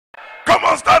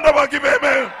on, stand up and give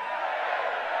amen.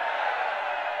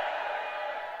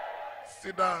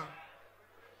 Sit down.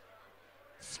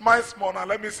 Smile small now.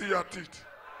 Let me see your teeth.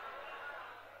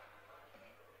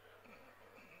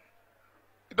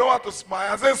 You don't want to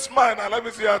smile. I say smile now. Let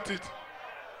me see your teeth.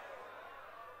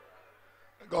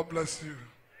 God bless you.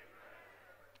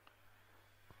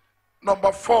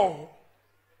 Number four.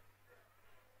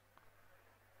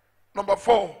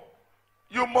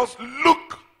 You must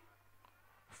look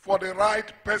for the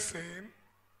right person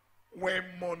when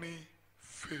money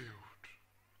failed.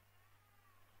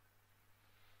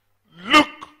 Look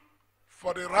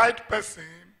for the right person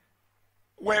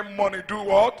when money do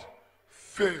what?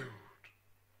 Failed.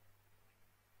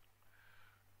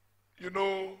 You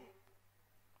know,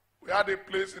 we had a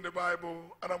place in the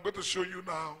Bible, and I'm going to show you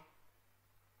now.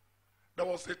 There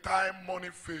was a time money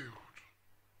failed.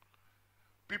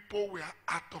 People were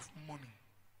out of money.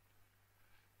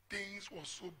 Things were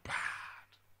so bad.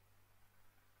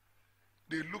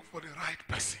 They looked for the right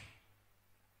person.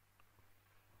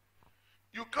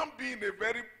 You can't be in a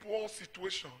very poor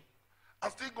situation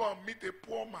and still go and meet a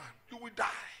poor man. You will die.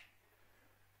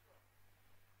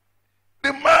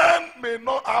 The man may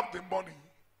not have the money,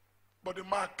 but the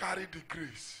man carried the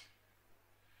grace.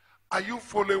 Are you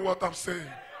following what I'm saying?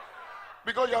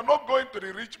 Because you are not going to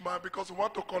the rich man because you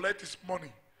want to collect his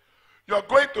money. You are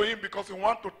going to him because you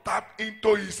want to tap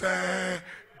into his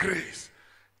grace.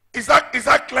 Is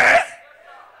that clear?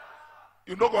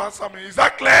 You know, go answer me. Is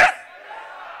that clear?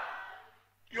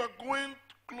 You are going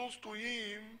close to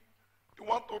him. You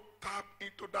want to tap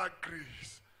into that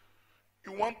grace.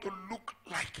 You want to look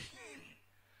like him.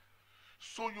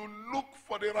 So you look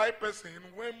for the right person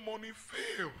when money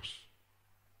fails.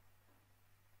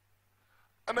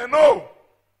 And I know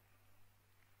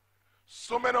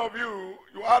so many of you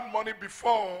had money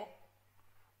before,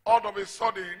 all of a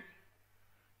sudden,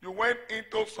 you went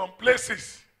into some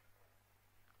places,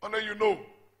 and then you know,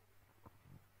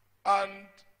 and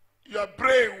your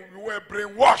brain, you were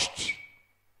brainwashed.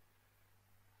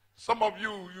 Some of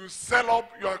you sell up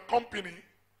your company.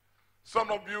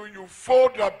 Some of you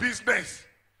fold your business.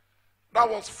 That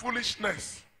was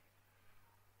foolishness.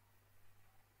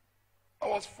 That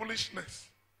was foolishness.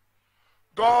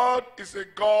 God is a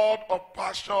God of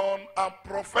passion and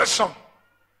profession.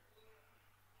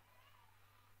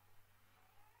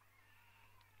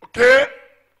 Okay?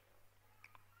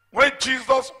 When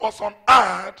Jesus was on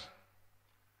earth,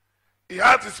 he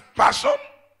had his passion,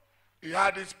 he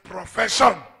had his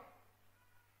profession.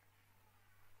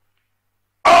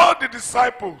 All the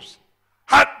disciples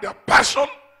had their passion,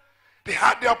 they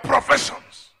had their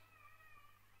professions.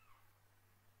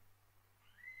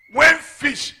 When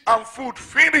fish and food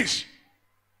finished,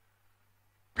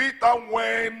 Peter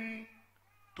went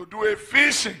to do a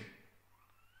fishing.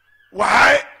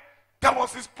 Why? That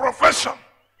was his profession.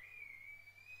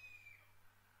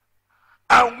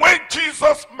 And when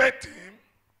Jesus met him,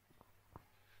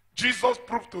 Jesus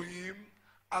proved to him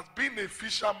as being a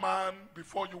fisherman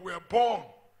before you were born.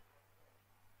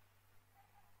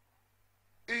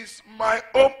 It's my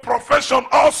own profession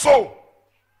also.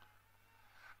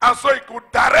 And so he could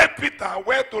direct Peter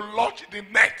where to launch the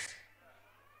net.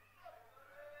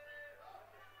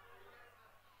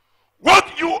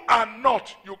 What you are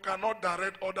not, you cannot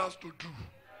direct others to do.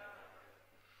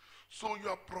 So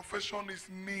your profession is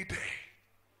needed.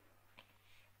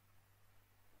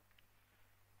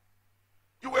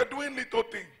 You were doing little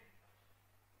things.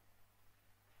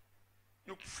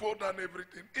 You fold down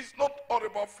everything. It's not all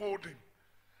about folding.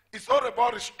 It's all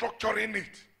about restructuring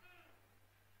it.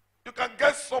 You can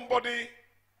get somebody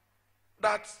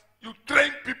that you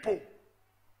train people.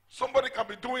 Somebody can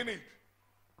be doing it.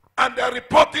 And they're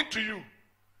reporting to you.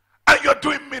 And you're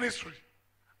doing ministry.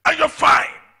 And you're fine.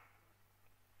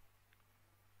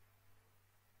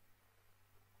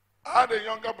 I had a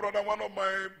younger brother, one of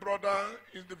my brothers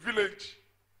in the village.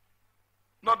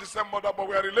 Not the same mother, but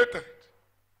we are related.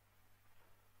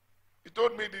 He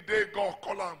told me the day God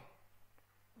called him,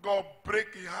 God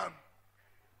break his hand.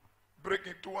 Break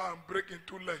in two arms, break in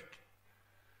two legs.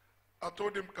 I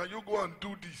told him, can you go and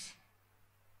do this?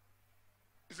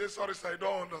 He said, sorry sir, I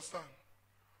don't understand.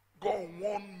 God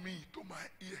warned me to my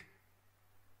ear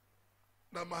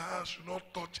that my hand should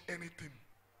not touch anything.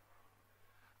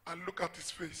 I look at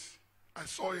his face. I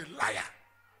saw a liar.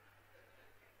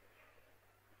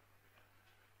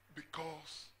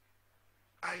 Because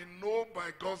I know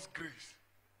by God's grace,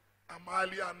 I'm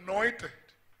highly anointed.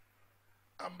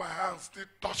 And my hand still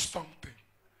touch something.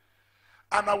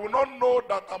 And I will not know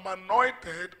that I'm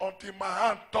anointed until my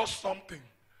hand touch something.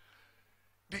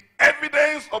 The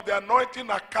evidence of the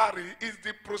anointing I carry is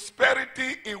the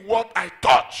prosperity in what I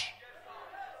touch.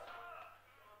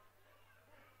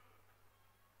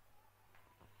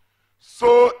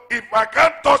 I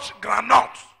can't touch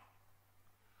granite.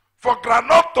 For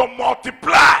granite to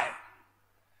multiply,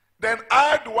 then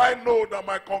how do I know that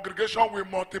my congregation will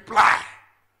multiply?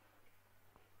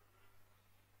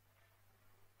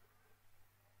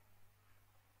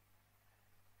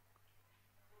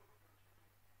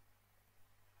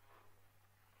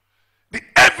 The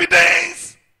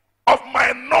evidence of my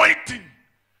anointing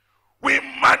will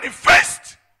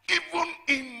manifest even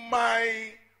in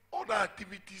my other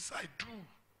activities I do.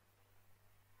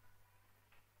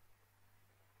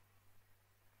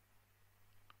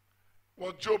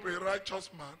 Was Job a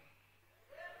righteous man?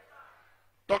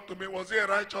 Talk to me. Was he a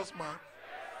righteous man?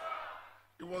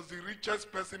 He was the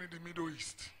richest person in the Middle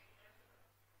East.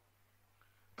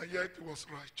 And yet he was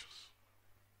righteous.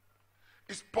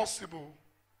 It's possible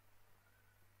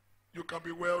you can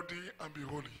be wealthy and be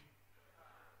holy.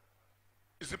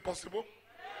 Is it possible?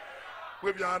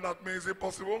 Wave your hand at me. Is it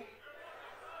possible?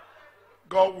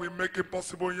 God will make it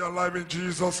possible in your life in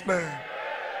Jesus' name.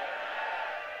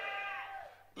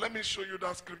 Let me show you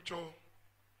that scripture.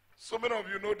 So many of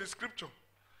you know the scripture.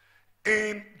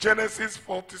 In Genesis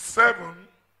 47,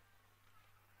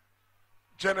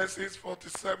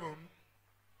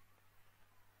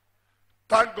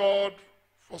 thank God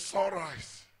for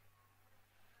sunrise.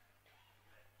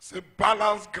 It's a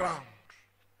balanced ground.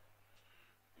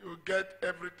 You get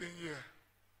everything here.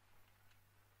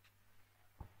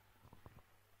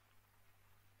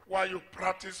 While you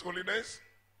practice holiness,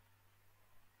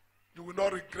 you will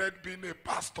not regret being a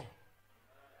pastor.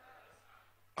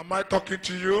 Am I talking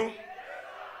to you?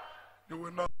 You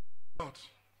will not.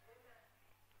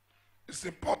 It's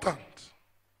important.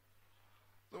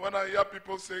 So when I hear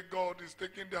people say God is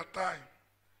taking their time,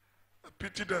 I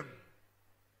pity them.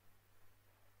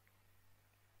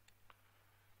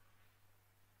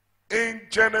 In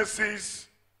Genesis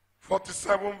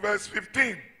 47 verse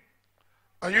 15.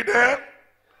 Are you there?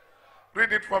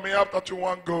 Read it for me after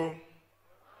 2-1 go.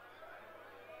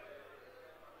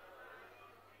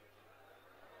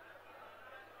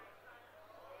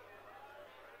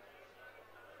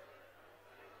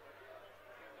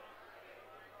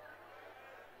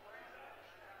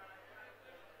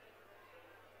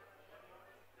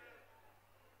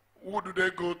 Who do they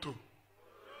go to?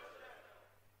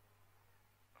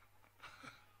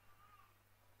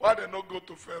 Why they not go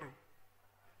to Pharaoh?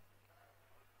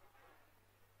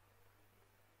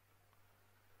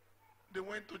 They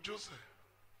went to Joseph.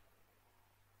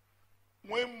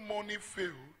 When money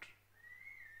failed,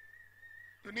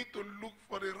 you need to look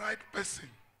for the right person.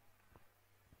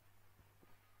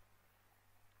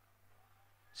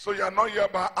 So you are not here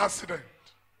by accident.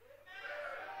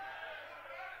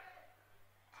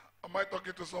 Am I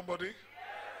talking to somebody?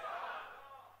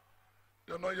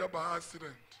 You are not here by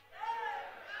accident.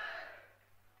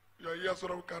 You are here so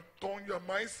that we can turn your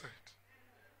mindset.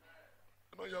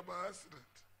 You are not here by accident.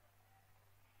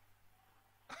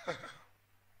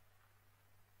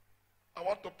 I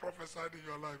want to prophesy in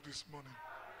your life this morning.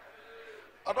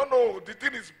 I don't know, the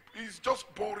thing is just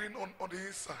boring on the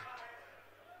inside.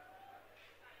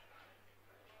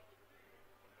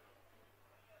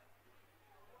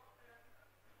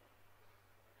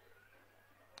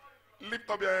 Lift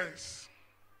up your hands.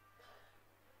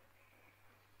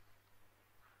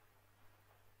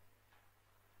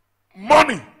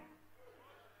 Money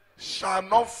shall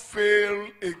not fail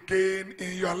again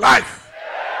in your life.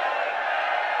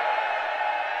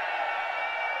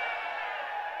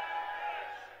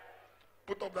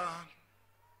 Put up that hand.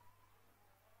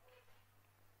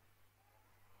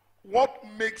 What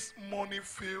makes money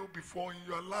fail before in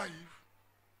your life?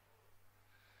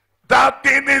 That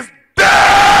thing is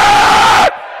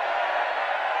dead.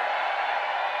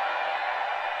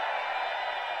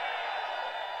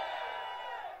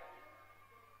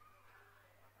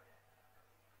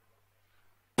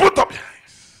 Put up your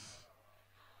hands.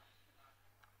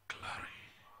 Glory.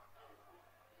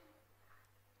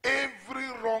 Every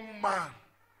wrong man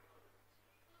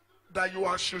that you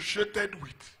are associated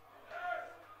with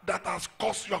that has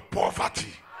caused your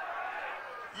poverty,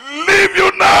 leave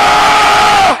you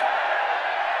now.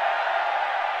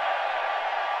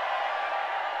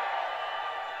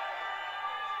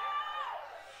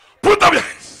 Put up your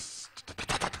hands.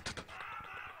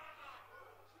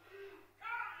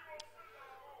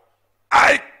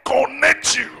 I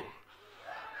connect you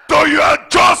to your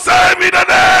Joseph in the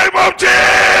name of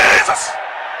Jesus.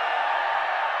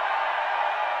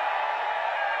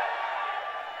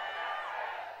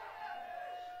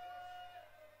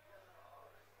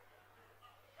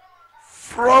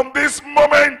 From this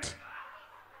moment,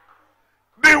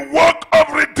 the work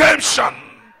of redemption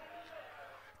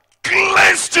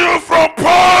cleansed you from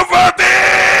poverty.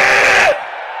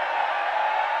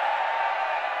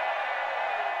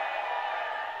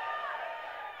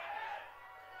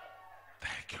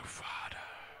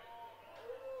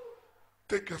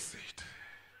 Take your seat.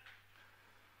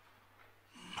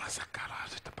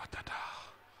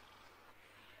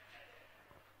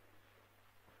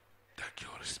 Thank you,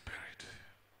 Holy Spirit.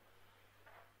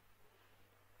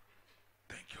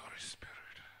 Thank you, Holy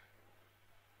Spirit.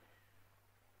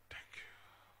 Thank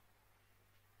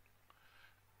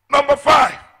you. Number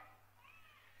 5.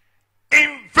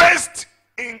 Invest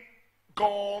in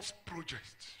God's project.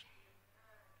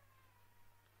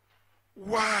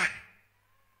 Why?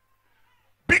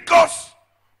 Because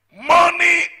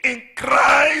money in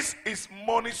Christ is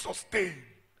money sustained.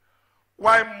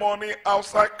 While money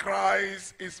outside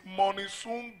Christ is money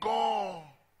soon gone.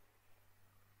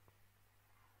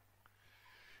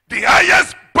 The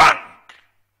highest bank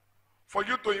for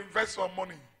you to invest your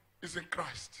money is in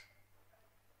Christ.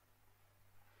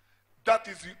 That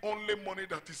is the only money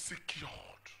that is secured.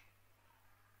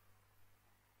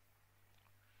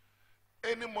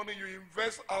 Any money you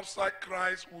invest outside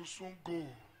Christ will soon go.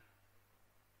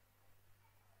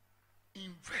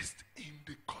 Invest in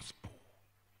the gospel.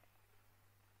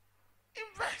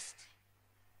 Invest.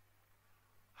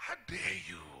 How dare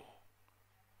you?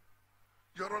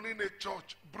 You're running a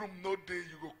church, broom no day,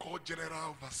 you go call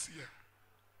general overseer.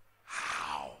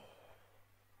 How?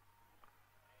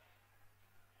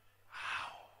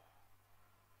 How?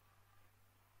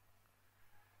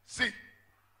 See,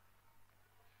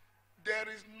 there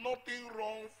is nothing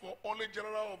wrong for only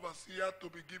general overseer to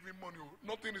be giving money.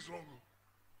 Nothing is wrong.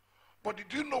 But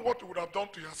did you know what you would have done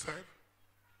to yourself?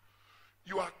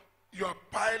 You are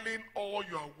piling all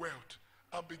your wealth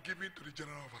and be giving to the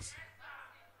general overseer.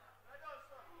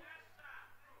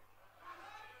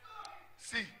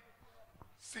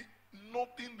 See,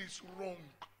 nothing is wrong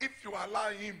if you allow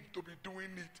him to be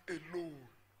doing it alone.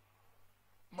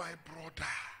 My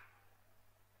brother.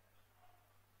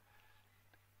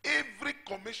 Every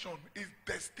commission is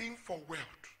destined for wealth.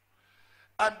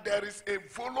 And there is a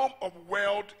volume of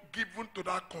wealth given to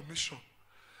that commission.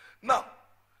 Now,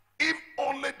 if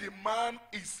only the man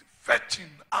is fetching,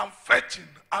 and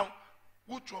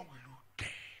which one will you get?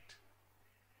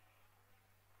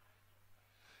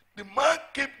 The man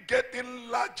keep getting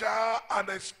larger and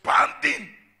expanding.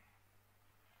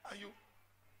 And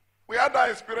we had that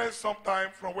experience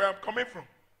sometime from where I'm coming from.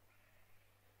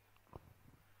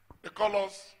 They call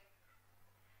us,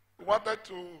 we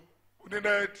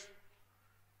needed,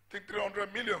 I think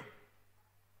 300 million.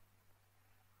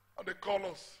 And they call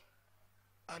us.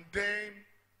 And then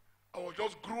I was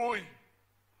just growing.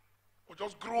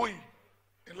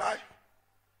 In life.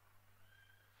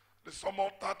 There's some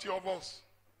more 30 of us.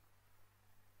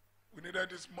 We needed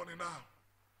this money now.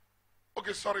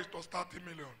 Okay, sorry, it was 30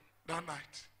 million that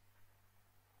night.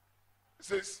 It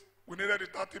says, we needed the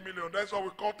 30 million. That's why we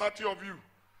call 30 of you.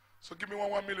 So give me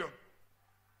 1 million.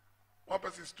 One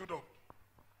person stood up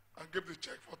and gave the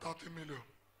check for 30 million.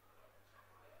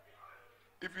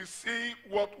 If you see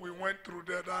what we went through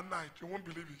there that night, you won't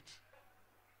believe it.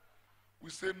 We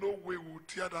say, no way, we'll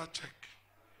tear that check.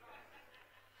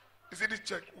 You see the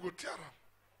check, we'll tear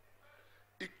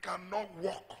it. It cannot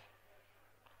walk.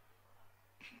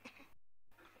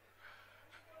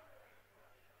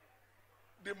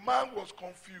 The man was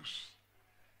confused.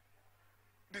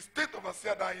 The state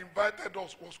overseer that invited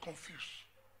us was confused.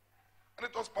 And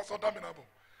it was Pastor Daminabo.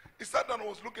 He sat down and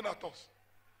was looking at us.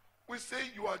 We say,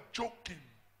 you are joking.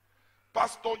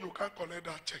 Pastor, you can't collect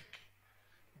that check.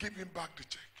 Give him back the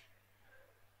check.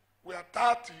 We are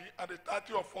 30 and the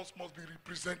 30 of us must be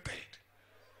represented.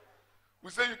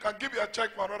 We say, you can give your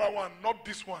check for another one, not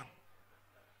this one.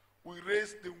 We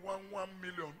raised the 1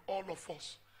 million, all of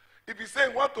us. If you say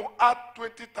you want to add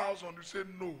 20,000, you say,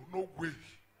 no way.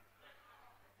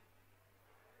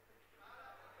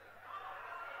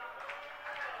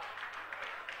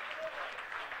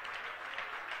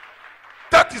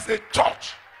 That is a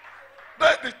church.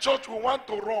 That's the church we want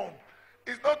to run.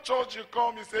 It's not church you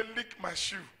come, you say, lick my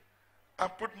shoe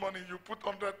and put money, you put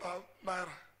 100,000 naira.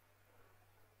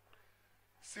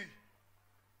 See,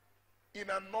 in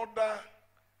another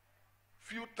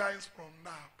few times from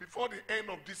now, before the end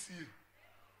of this year,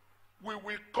 we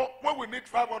will call, when we need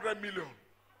 500 million,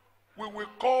 we will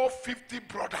call 50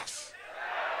 brothers.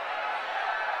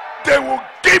 They will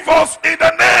give us in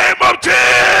the name of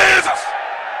Jesus.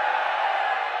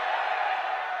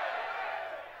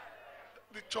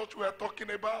 The church we are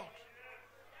talking about.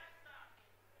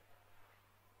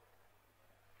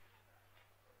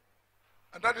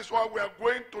 And that is why we are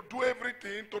going to do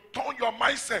everything to turn your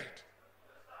mindset.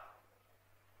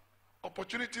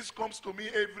 Opportunities comes to me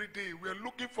every day. We are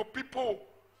looking for people.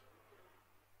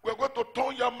 We are going to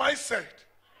turn your mindset.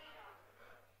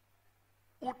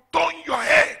 We'll turn your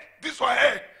head. This your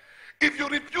head. If you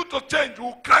refuse to change, you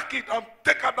will crack it and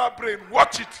take out that brain,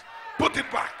 watch it, put it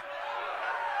back.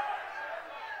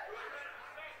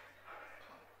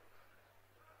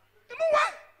 You know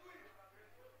why?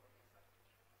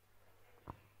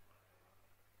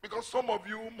 Because some of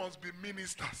you must be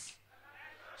ministers.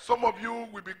 Some of you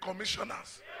will be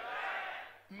commissioners.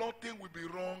 Nothing will be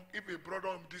wrong if a brother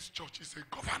in this church is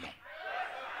a governor.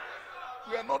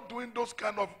 We are not doing those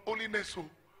kind of holiness. So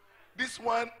this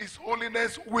one is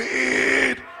holiness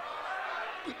with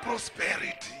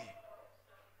prosperity.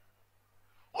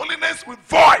 Holiness with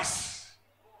voice.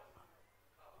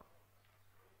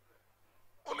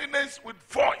 Holiness with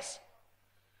voice.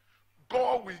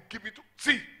 God will give it to.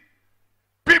 See,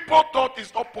 people thought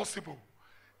it's not possible.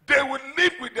 They will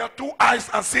live with their two eyes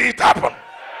and see it happen.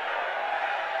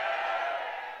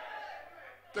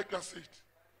 Take your seat.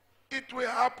 It will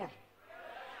happen.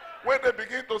 When they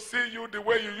begin to see you the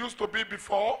way you used to be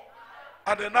before,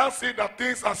 and they now see that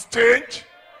things has changed,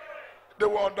 they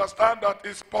will understand that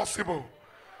it's possible.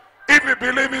 If you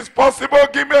believe it's possible,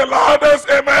 give me a loudest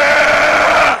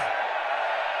amen.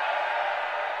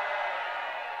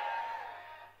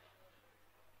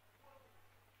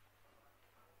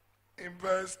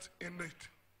 Invest in it.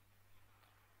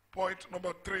 Point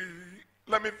number 3.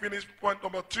 Let me finish point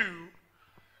number 2.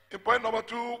 In point number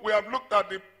 2, we have looked at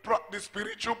the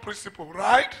spiritual principle,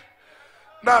 right?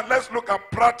 Now let's look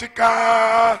at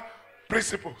practical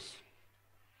principles.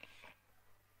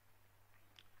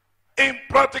 In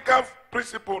practical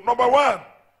principle, number 1,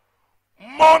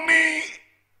 money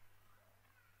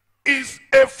is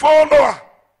a follower.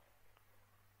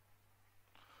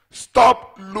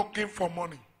 Stop looking for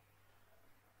money.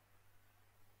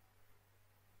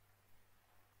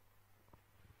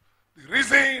 The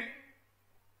reason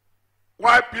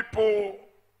why people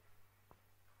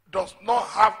does not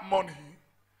have money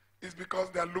is because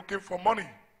they are looking for money.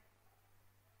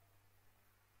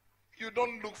 You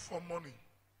don't look for money.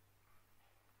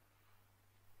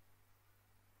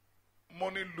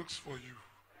 Money looks for you.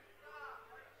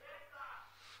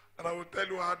 And I will tell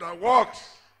you how that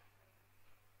works.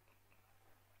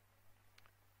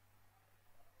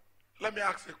 Let me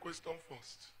ask a question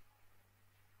first.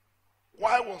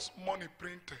 Why was money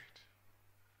printed?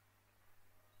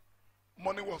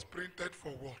 Money was printed for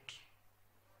what?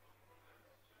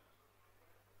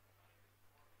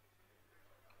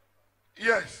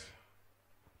 Yes.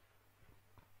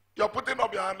 You're putting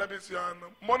up your hand, let me see your hand.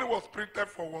 Money was printed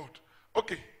for what?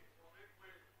 Okay.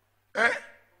 Eh?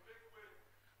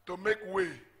 To make way.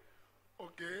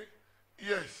 Okay.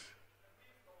 Yes.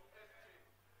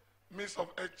 Means of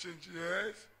exchange,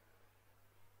 yes.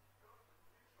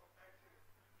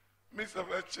 Means of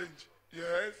exchange,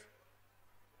 yes.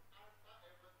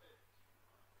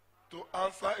 To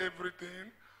answer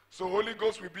everything. So Holy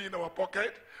Ghost will be in our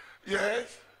pocket.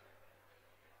 Yes.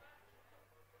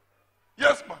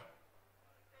 Yes, ma'am.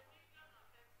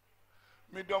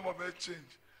 Medium of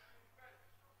exchange.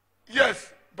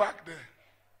 Yes, back there.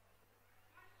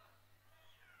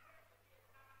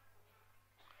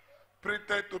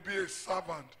 Printed to be a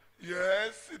servant.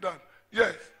 Yes, sit down.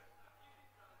 Yes.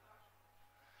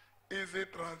 Easy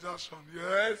transaction.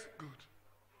 Yes, good.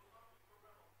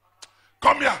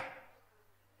 Come here.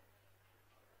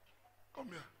 Come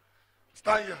here.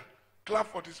 Stand here. Clap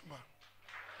for this man.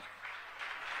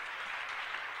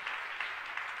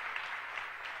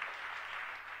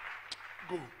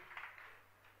 Go.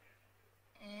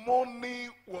 Money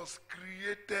was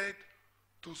created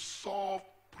to solve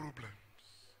problems.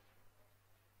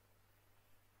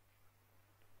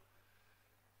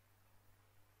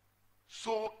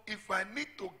 So if I need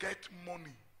to get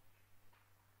money,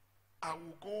 I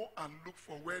will go and look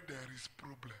for where there is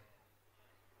problem.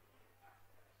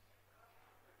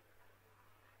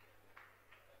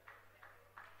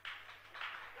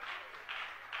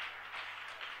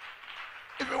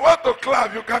 If you want to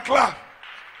clap, you can clap.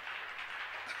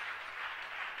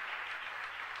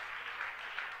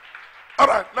 All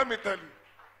right, let me tell you.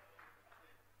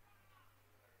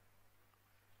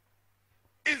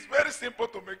 It's very simple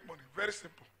to make money. Very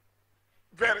simple.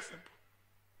 Very simple.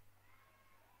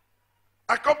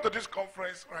 I come to this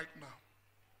conference right now.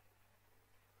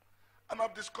 And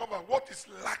I've discovered what is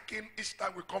lacking each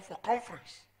time we come for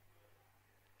conference.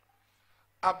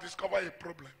 I've discovered a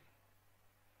problem.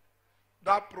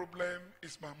 That problem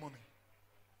is my money.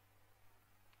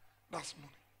 That's money.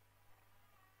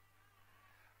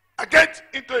 I get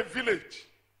into a village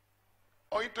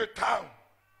or into a town.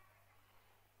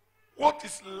 What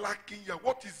is lacking here?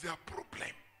 What is their problem?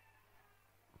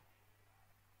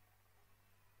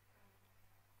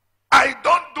 I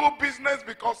don't do business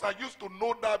because I used to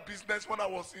know that business when I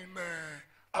was in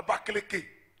Abakaliki.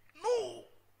 No.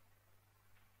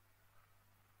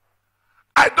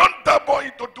 more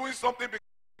into doing something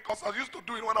because I used to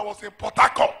do it when I was in Port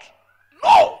Harcourt.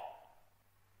 No.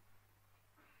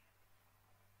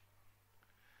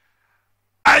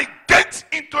 I get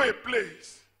into a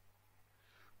place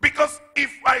because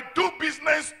if I do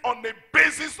business on the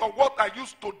basis of what I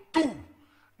used to do,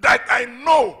 that I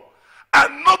know,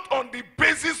 and not on the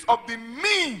basis of the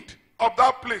need of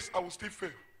that place, I will still fail.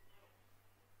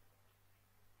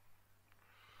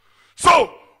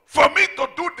 So, for me to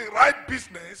do the right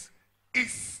business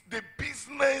is the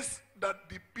business that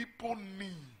the people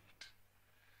need.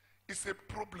 It's a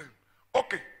problem.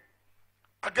 Okay,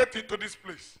 I get into this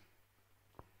place.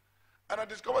 And I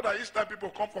discovered that each time people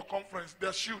come for conference,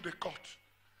 their shoe they cut.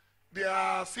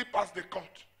 Their slippers they cut.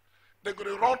 They're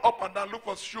going to run up and down, look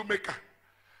for shoemaker.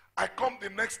 I come the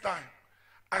next time.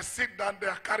 I sit down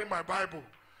there, I carry my Bible.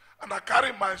 And I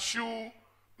carry my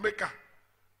shoemaker.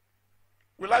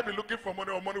 Will I be looking for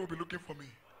money or money will be looking for me?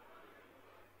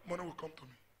 Money will come to me.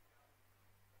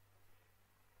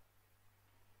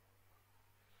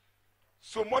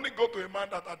 So money go to a man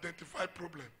that identify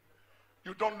problem.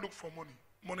 You don't look for money.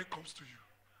 Money comes to you.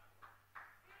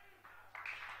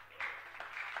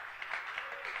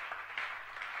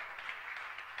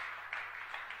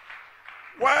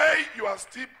 Why you are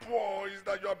still poor is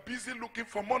that you are busy looking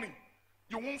for money.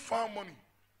 You won't find money.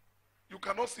 You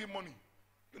cannot see money.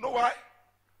 You know why?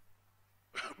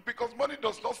 Because money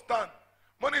does not stand.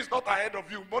 Money is not ahead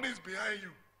of you. Money is behind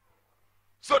you.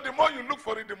 So the more you look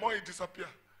for it, the more it disappears.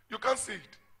 You can't see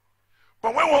it.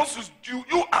 But when once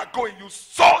you are going, you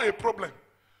saw a problem.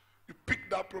 You pick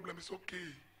that problem, it's okay.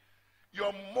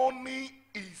 Your money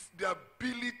is the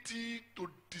ability to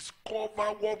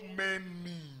discover what man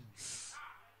needs.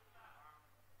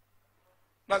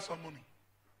 That's your money.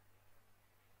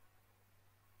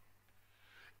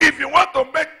 If you want to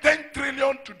make 10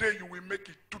 trillion today, you will make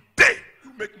it. Today,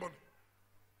 you make money.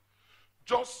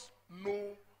 Just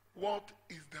know what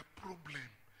is the problem.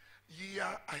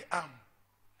 Here I am.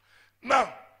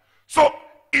 Now, so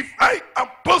if I am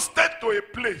posted to a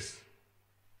place,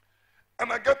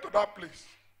 and I get to that place,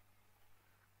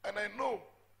 and I know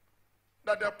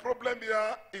that the problem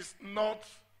here is not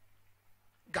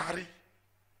Gary.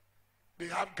 They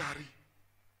have Gary.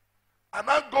 And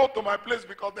I go to my place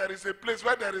because there is a place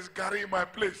where there is Gary in my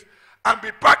place, and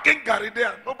be packing Gary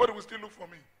there. Nobody will still look for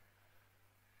me.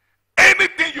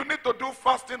 Anything you need to do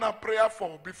fasting and prayer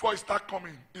for before it start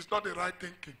coming is not the right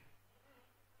thinking.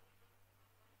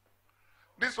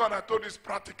 This one I told you is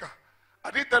practical. I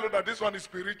didn't tell you that this one is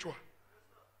spiritual.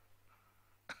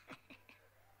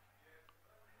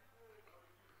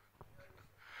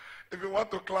 If you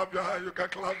want to clap your hand, you can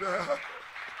clap your hand.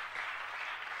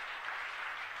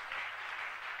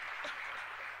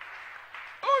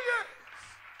 Oh, yes.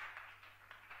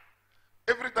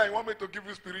 Every time you want me to give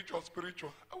you spiritual,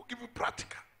 I will give you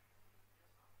practical.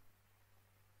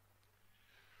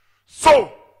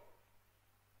 So,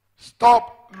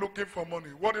 stop looking for money.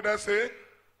 What did I say?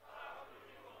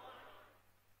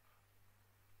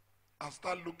 And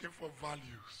start looking for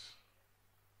values.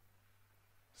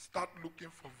 Start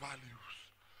looking for values.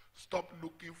 Stop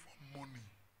looking for money.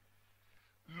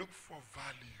 Look for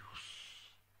values.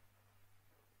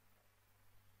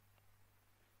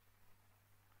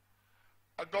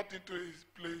 I got into his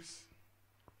place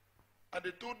and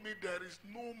they told me there is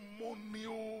no money,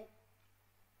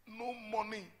 no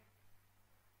money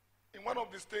in one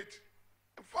of the states,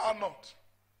 far north.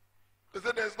 They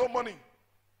said there's no money.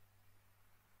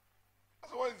 I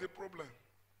said, what is the problem?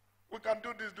 We can do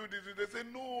this, do this. They say,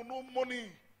 no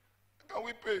money. Can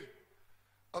we pay?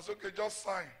 I said, okay, just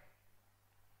sign.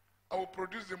 I will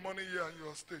produce the money here in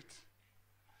your state.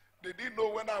 They didn't know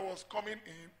when I was coming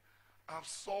in, I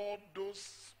saw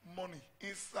those money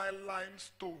inside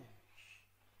limestone.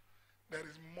 There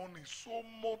is money, so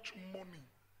much money.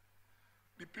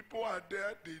 The people are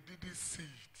there, they didn't see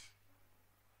it.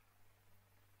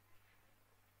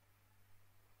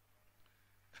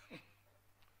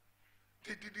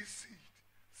 They didn't see it.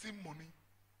 See money.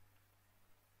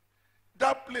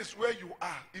 That place where you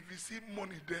are, if you see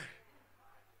money there,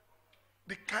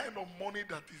 the kind of money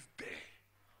that is there,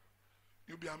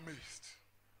 you'll be amazed.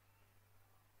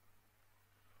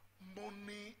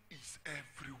 Money is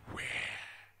everywhere.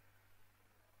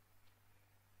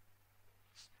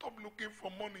 Stop looking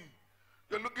for money.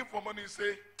 You're looking for money, you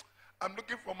say, I'm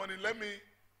looking for money.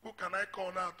 Who can I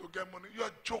call now to get money? You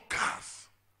are jokers.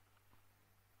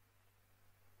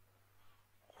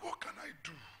 What can I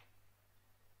do?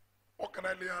 What can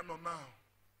I lay hand on now?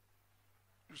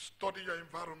 You study your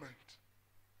environment.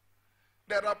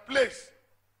 There are places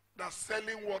that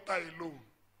selling water alone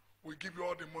will give you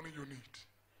all the money you need.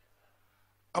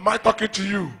 Am I talking to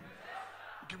you?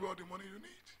 give you all the money you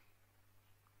need.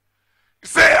 You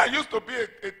say, I used to be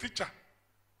a teacher.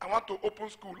 I want to open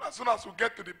school. As soon as you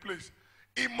get to the place,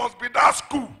 it must be that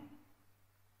school.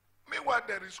 Meanwhile,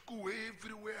 there is school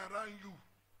everywhere around you.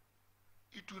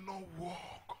 It will not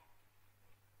work.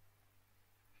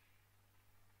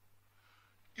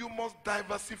 You must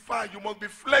diversify. You must be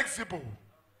flexible.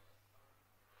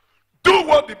 Do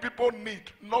what the people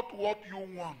need, not what you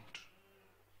want.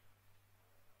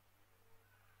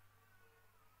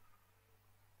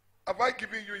 Have I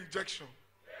given you injection?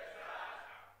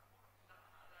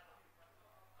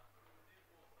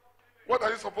 What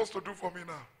are you supposed to do for me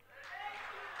now?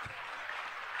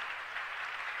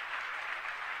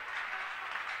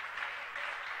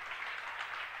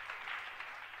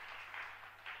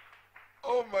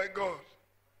 Oh my God.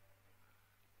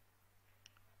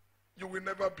 You will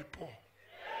never be poor.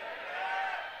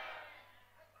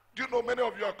 Do you know many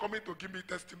of you are coming to give me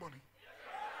testimony?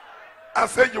 I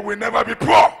say you will never be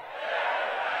poor.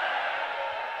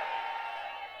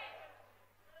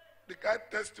 The kind of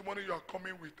testimony you are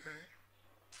coming with,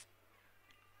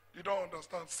 you don't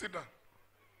understand. Sit down.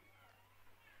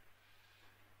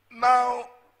 Now,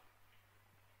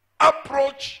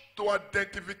 approach to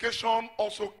identification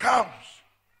also comes.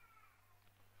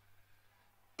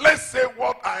 Let's say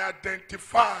what I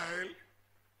identify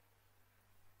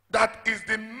that is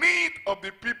the need of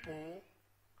the people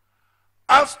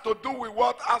has to do with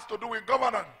what has to do with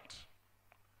governance,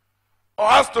 or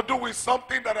has to do with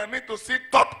something that I need to see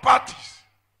third parties.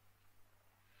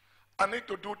 I need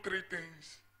to do three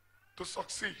things to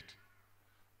succeed.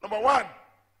 Number one,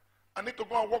 I need to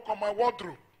go and work on my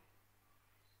wardrobe.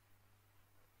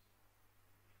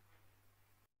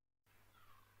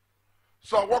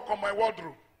 So I work on my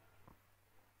wardrobe.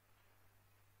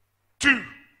 Two,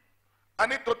 I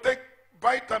need to take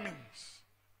vitamins,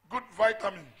 good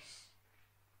vitamins.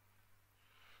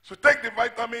 So take the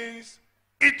vitamins,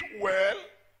 eat well,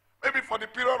 maybe for the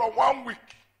period of 1 week.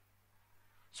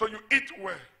 So you eat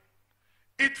well,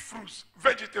 eat fruits,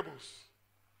 vegetables.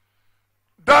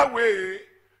 That way,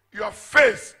 your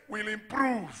face will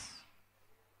improve.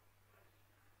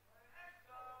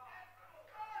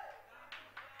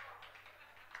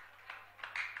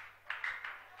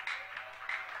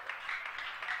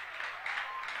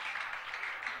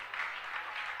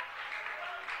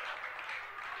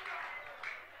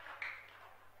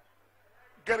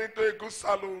 Get into a good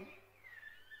salon,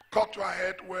 cut your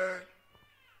head well,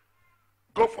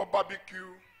 go for barbecue,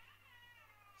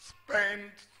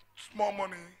 spend small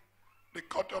money, they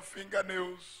cut your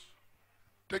fingernails,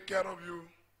 take care of you,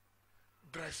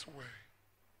 dress well,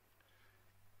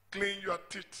 clean your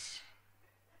teeth.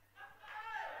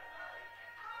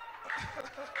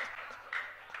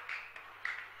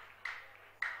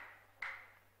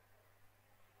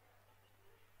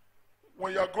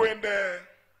 When you're going there,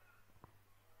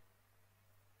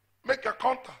 make your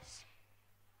contacts.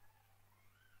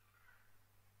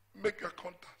 Make your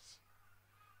contacts.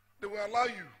 They will allow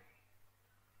you.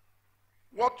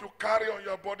 What you carry on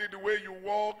your body, the way you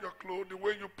walk, your clothes, the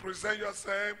way you present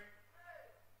yourself,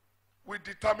 will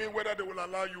determine whether they will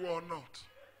allow you or not.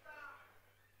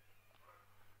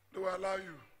 They will allow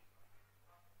you.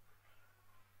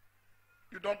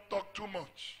 You don't talk too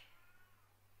much.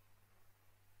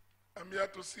 I'm here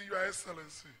to see Your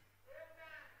Excellency.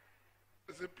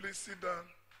 They say, please sit down.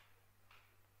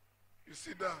 You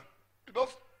sit down. You don't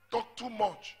talk too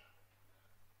much.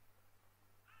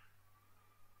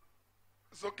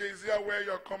 It's okay. Is here where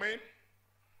you're coming?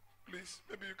 Please,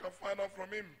 maybe you can find out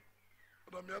from him.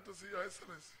 But I'm here to see Your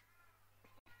Excellency.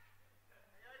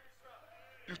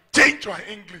 You change your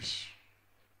English.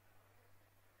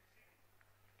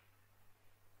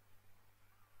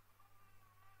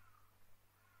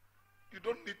 You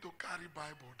don't need to carry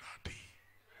Bible that day.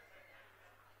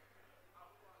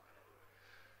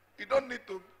 You don't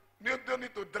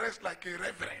need to dress like a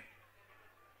reverend.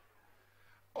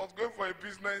 I was going for a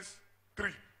business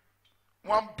trip.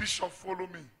 One bishop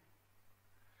followed me.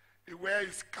 He wear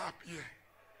his cap here.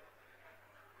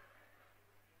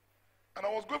 And I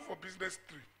was going for business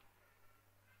trip.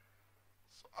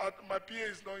 So my PA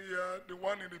is not here. The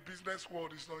one in the business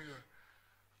world is not here.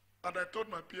 And I told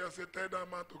my PA, I said, tell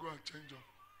that man to go and change up.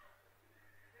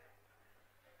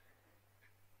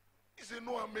 He said,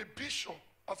 no, I'm a bishop.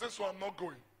 I said, so I'm not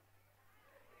going.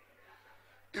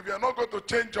 If you are not going to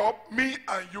change up, me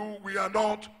and you, we are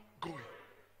not going.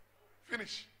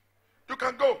 Finish. You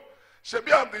can go.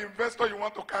 Shebi, I'm the investor you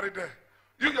want to carry there.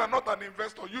 You are not an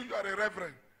investor. You are a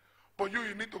reverend. But you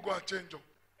need to go and change up.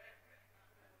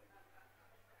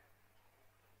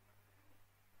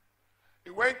 He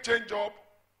went change up.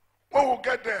 When we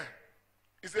get there,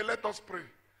 he said, let us pray.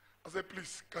 I said,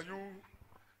 please, can you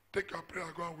take your prayer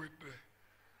and go and wait there?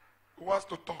 Who wants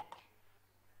to talk?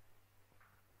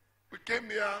 We came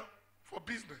here for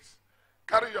business.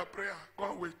 Carry your prayer, go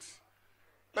and wait.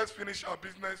 Let's finish our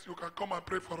business. You can come and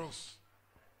pray for us.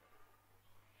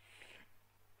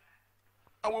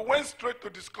 And we went straight to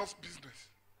discuss business.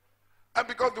 And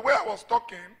because the way I was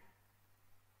talking,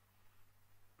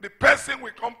 the person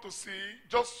we come to see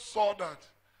just saw that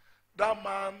that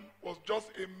man was just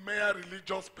a mere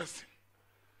religious person.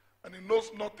 And he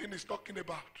knows nothing he's talking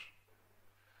about.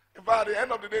 In fact, at the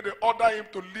end of the day, they order him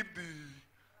to leave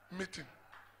the meeting.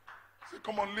 Say,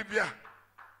 come on, leave here.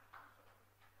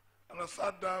 And I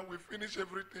sat down, we finished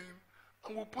everything,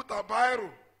 and we put our Bible.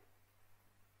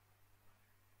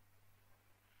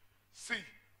 See,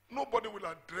 nobody will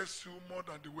address you more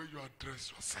than the way you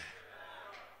address yourself.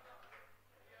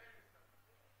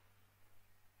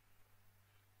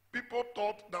 People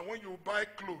thought that when you buy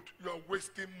clothes, you are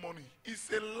wasting money.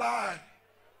 It's a lie.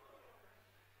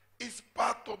 It's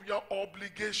part of your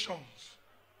obligations.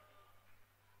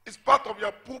 It's part of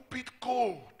your pulpit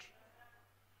code.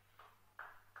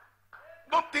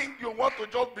 Don't think you want to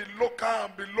just be local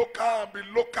and be local and be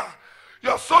local. You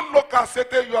are so local,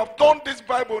 Satan. You have turned this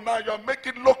Bible now. You are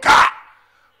making local.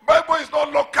 Bible is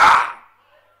not local.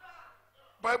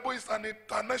 Bible is an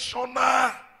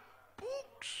international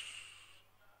book.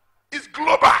 It's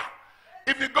global.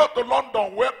 If you go to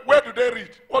London, where do they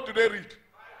read? What do they read?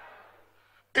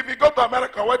 If you go to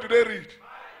America, where do they read?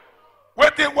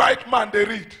 Where the white man they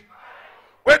read?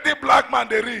 Where the black man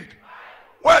they read?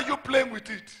 Why are you playing with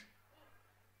it?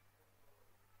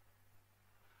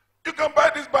 You can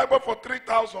buy this Bible for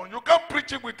 3,000. You can't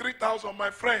preach it with 3,000,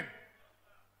 my friend.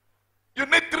 You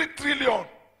need 3 trillion,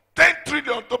 10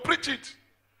 trillion to preach it.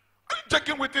 Are you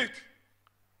checking with it?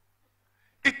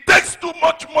 It takes too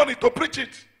much money to preach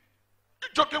it. You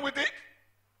joking with it?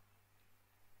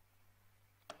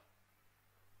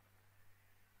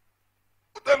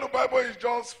 You tell the Bible is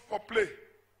just for play.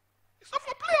 It's not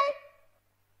for play.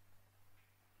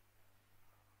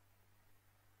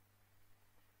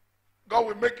 God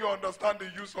will make you understand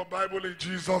the use of Bible in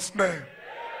Jesus' name.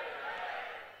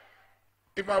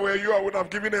 If I were you, I would have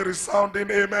given a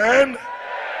resounding amen.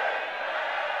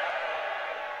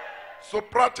 So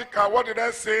practical, what did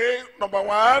I say? Number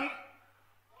one.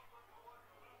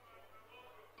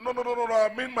 No.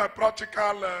 I mean my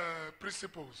practical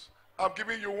principles. I've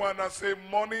given you one. I say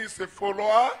money is a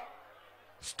follower.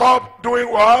 Stop doing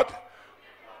what?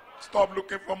 Stop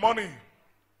looking for money.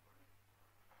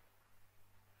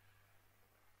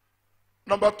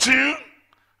 Number 2,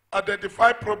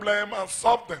 identify problem and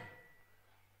solve them.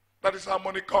 That is how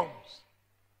money comes.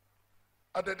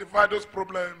 Identify those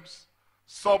problems,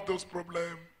 solve those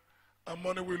problems, and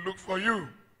money will look for you.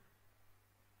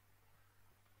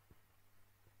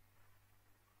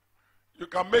 You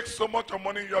can make so much of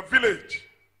money in your village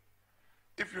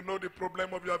if you know the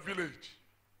problem of your village.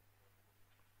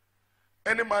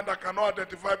 Any man that cannot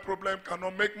identify problem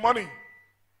cannot make money.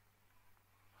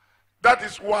 That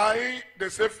is why they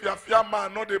say fear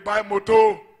man, no they buy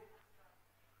motor.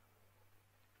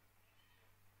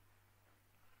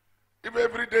 If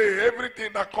every day, everything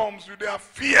that comes with their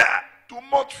fear, too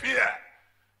much fear,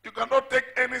 you cannot take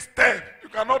any step. You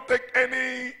cannot take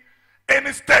any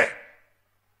step.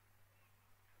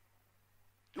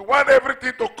 You want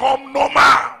everything to come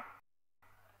normal.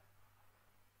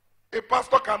 A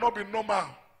pastor cannot be normal.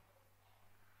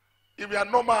 If you are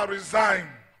normal, resign.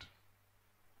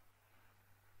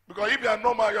 Because if you are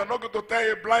normal, you are not going to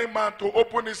tell a blind man to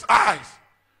open his eyes.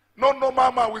 No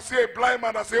normal man will see a blind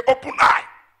man and say, open eye.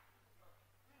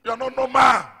 You are not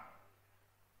normal.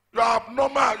 You are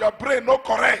abnormal. Your brain not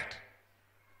correct.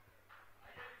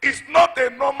 It's not a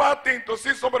normal thing to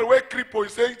see somebody wear cripple. You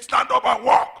say, stand up and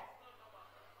walk.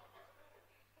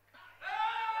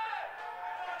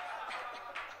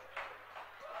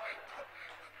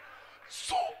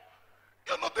 So,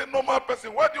 you're not a normal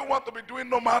person. Why do you want to be doing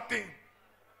normal thing?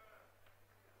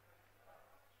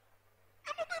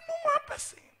 You're not a normal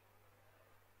person.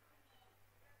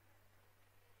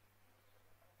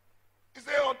 He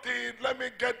said, until let me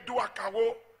do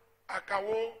akawo,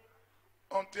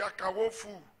 until akawo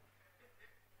full.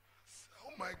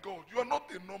 Oh my God, you are not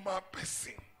a normal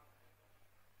person.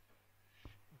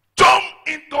 Jump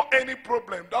into any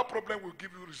problem. That problem will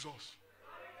give you results.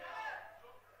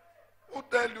 Who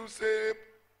tell you, say,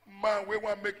 man, we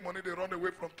want to make money, they run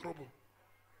away from trouble.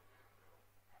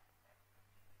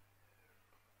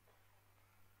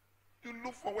 You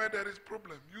look for where there is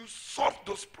problem. You solve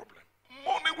those problems.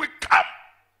 Money will come.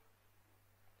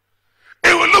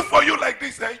 It will look for you like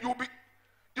this.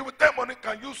 You will tell money,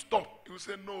 can you stop? You will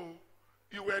say, no,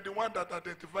 You were the one that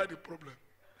identified the problem.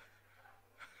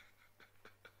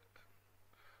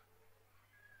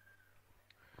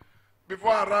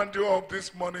 Before I round you up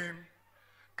this morning,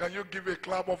 can you give a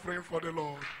clap offering for the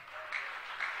Lord?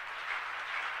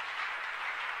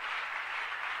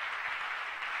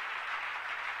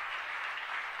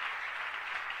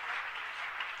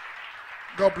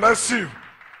 God bless you.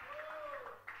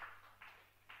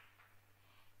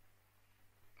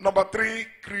 Number 3,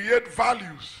 create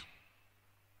values.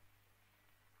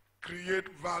 Create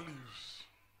values.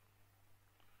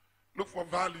 Look for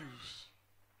values.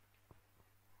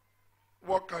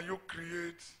 What can you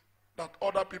create that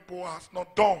other people has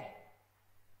not done?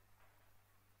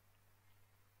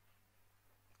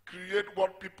 Create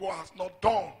what people has not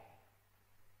done.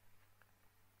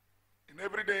 In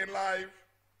everyday life,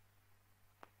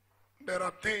 there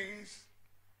are things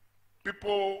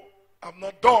people have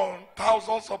not done,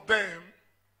 thousands of them.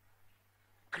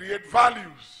 Create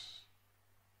values,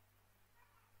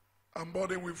 and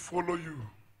money will follow you.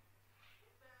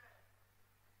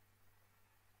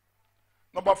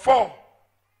 Number 4,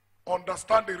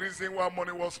 understand the reason why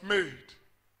money was made: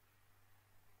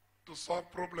 to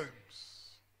solve problems.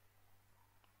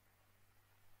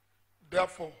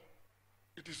 Therefore,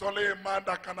 it is only a man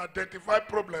that can identify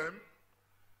problem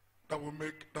that will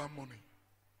make that money.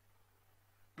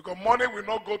 Because money will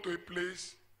not go to a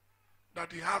place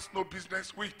that he has no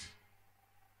business with.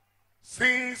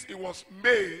 Since it was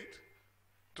made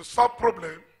to solve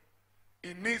problem,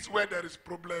 it needs where there is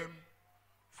problem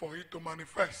for it to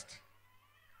manifest.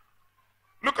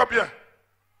 Look up here.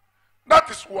 That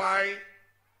is why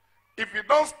if you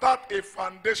don't start a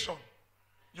foundation,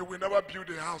 you will never build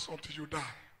a house until you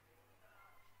die.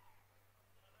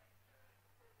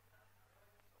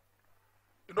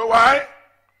 You know why?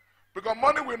 Because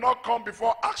money will not come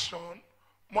before action.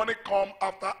 Money comes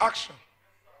after action.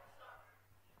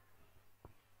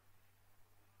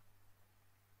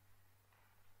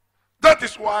 That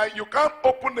is why you can't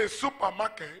open a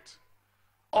supermarket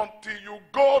until you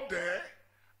go there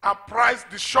and price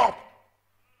the shop.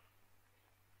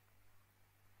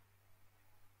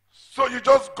 So you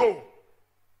just go.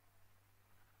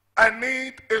 I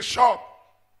need a shop.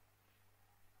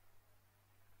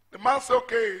 The man said,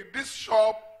 okay, this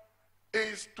shop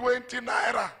is 20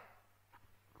 naira.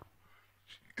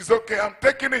 It's okay, I'm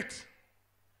taking it.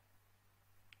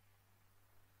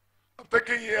 I'm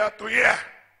taking year to year.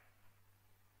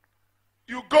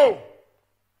 You go.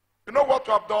 You know what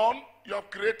you have done? You have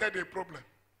created a problem.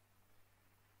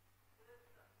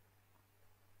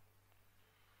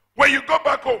 When you go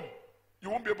back home, you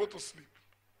won't be able to sleep.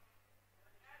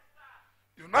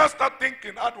 You now start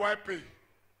thinking, how do I pay?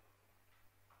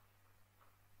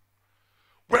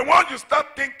 When once you start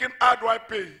thinking, how do I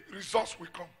pay? Results will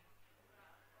come.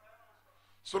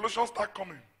 Solutions start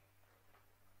coming.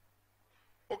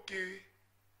 Okay,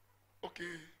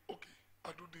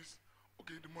 I'll do this.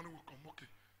 Okay, the money will come. Okay.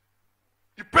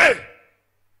 You pay.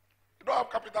 You don't have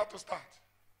capital to start.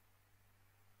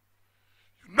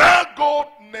 You now go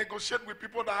negotiate with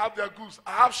people that have their goods.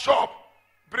 I have shop.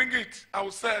 Bring it. I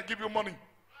will say, I'll give you money.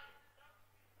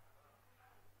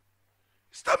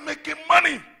 Start making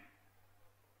money.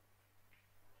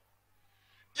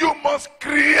 You must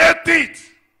create it.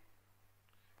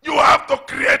 You have to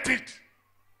create it.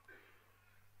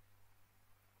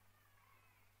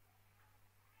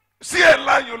 See a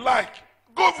line you like,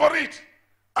 go for it.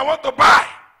 I want to buy.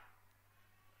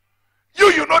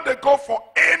 You know they go for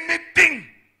anything.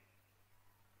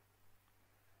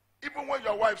 Even when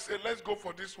your wife say, let's go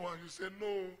for this one, you say,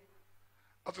 no.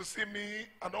 As you see me,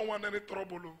 I don't want any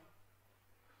trouble.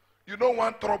 You don't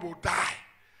want trouble, die.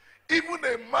 Even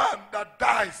a man that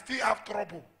dies still have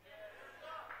trouble.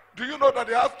 Do you know that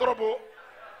he has trouble?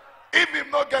 If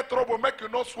he not get trouble, make you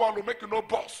not swallow, make you not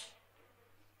boss.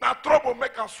 Now trouble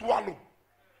make him swallow.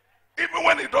 Even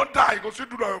when he don't die, he go still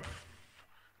do that.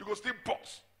 He go still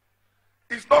boss.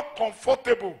 It's not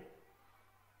comfortable.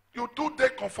 You do they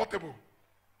comfortable.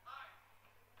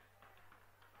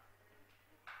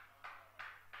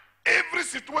 Every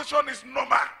situation is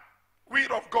normal.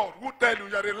 Will of God. Who tell you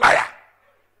you're a liar?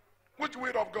 Which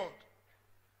will of God?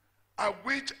 And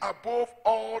which above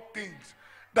all things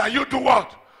that you do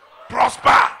what?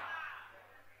 Prosper.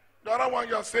 The other one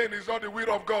you are saying is not the will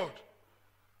of God.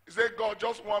 You say, God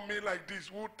just want me like this.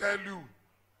 Who tell you?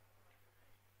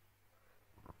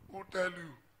 Who tell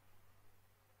you?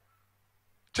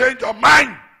 Change your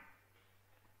mind.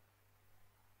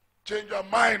 Change your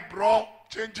mind, bro.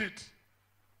 Change it.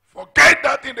 Forget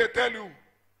that thing they tell you.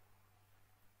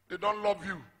 They don't love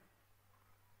you.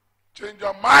 Change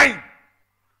your mind.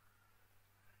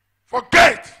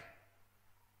 Forget.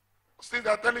 Since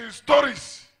they're telling you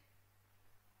stories.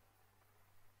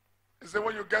 He said,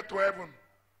 when you get to heaven,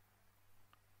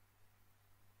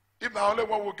 if the only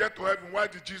one will get to heaven, why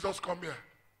did Jesus come here?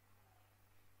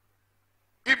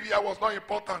 If here was not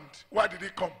important, why did he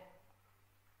come?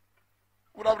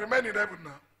 Would have remained in heaven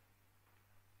now.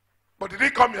 But did he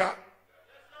come here?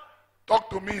 Talk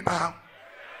to me now.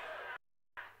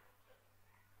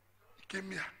 He came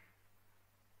here.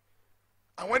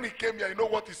 And when he came here, you know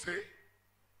what he said?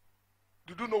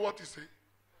 Did you know what he said?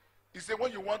 He said,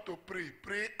 when you want to pray,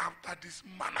 pray after this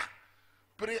manner.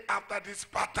 Pray after this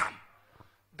pattern.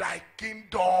 Thy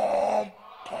kingdom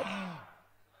come.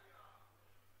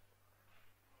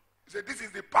 He said, this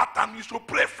is the pattern you should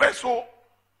pray first. So,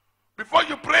 before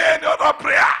you pray any other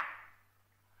prayer,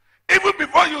 even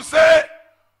before you say,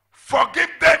 forgive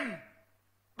them,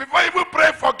 before you even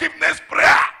pray forgiveness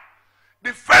prayer,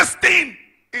 the first thing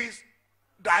is,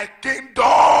 thy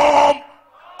kingdom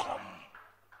come.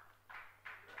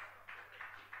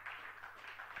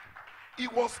 He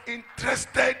was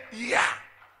interested here.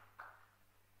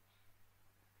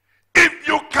 If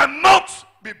you cannot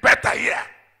be better here,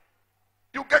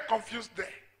 you get confused there.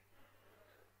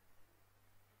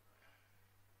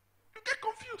 You get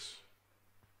confused.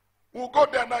 We'll go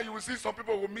there now, you will see some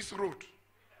people will miss road.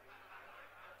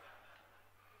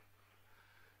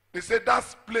 They say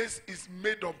that place is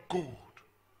made of gold.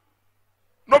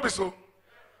 No be so.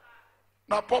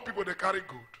 Now poor people, they carry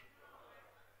gold.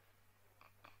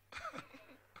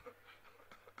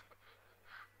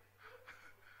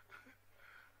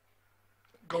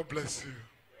 God bless you.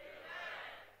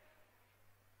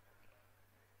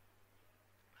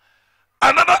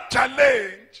 Another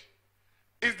challenge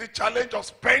is the challenge of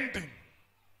spending.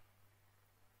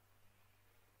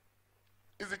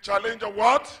 Is the challenge of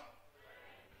what?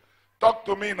 Talk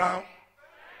to me now.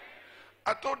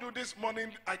 I told you this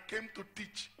morning I came to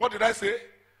teach. What did I say?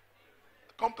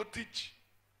 I come to teach.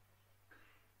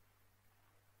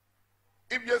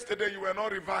 If yesterday you were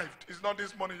not revived, it's not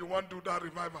this morning you want to do that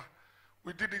revival.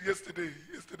 We did it yesterday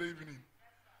evening.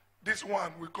 This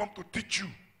one will come to teach you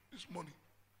this morning.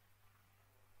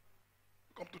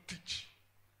 We come to teach.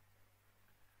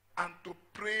 And to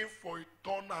pray for a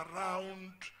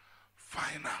turnaround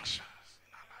financials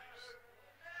in our lives.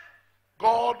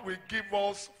 God will give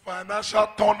us financial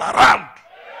turnaround.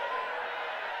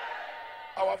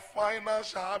 Our finance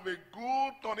shall have a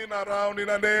good turning around in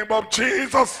the name of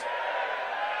Jesus.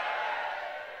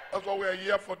 That's what we are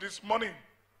here for this morning.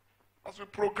 As we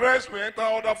progress, we enter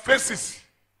other phases.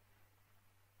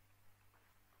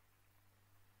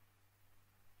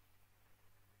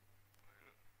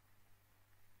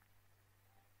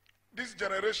 This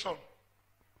generation,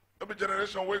 every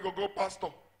generation we go pastor.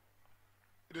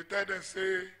 They tell them,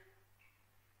 say,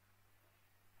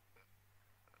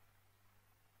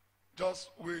 just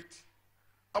wait.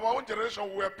 Our own generation,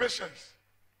 we were patient.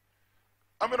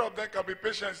 How many of them can be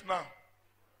patient now?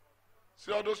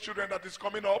 See all those children that is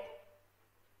coming up?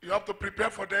 You have to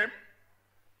prepare for them.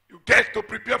 You get to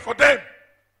prepare for them.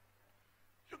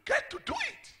 You get to do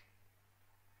it.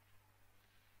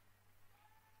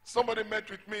 Somebody met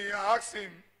with me. I asked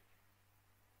him,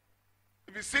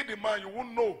 if you see the man, you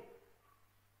won't know.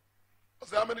 I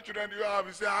said, how many children do you have?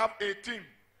 He said, I have 18.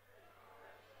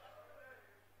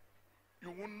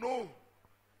 You won't know.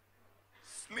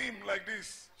 Slim like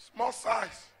this, small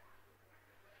size.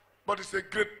 But it's a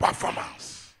great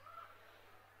performance.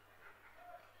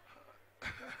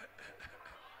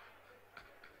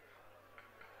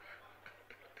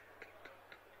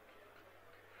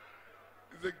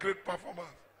 It's a great performance.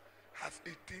 Has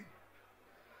 18.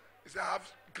 He said, I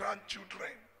have grandchildren.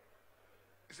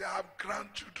 He said, I have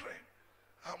grandchildren.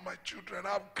 I have my children.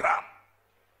 I have grand.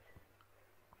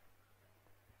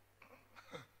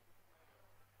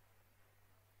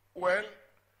 Well,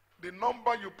 the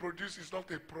number you produce is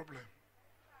not a problem.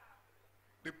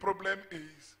 The problem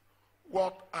is,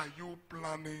 what are you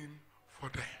planning for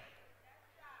them?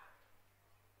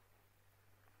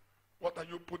 What are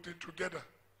you putting together?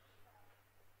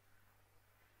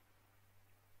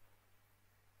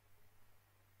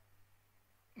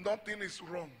 Nothing is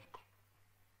wrong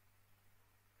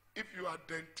if you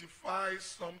identify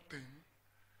something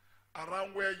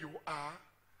around where you are,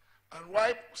 and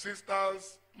why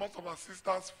sisters, most of our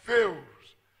sisters fail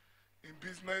in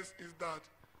business is that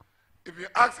if you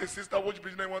ask a sister which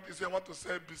business you want to say, I want to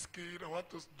sell biscuit, I want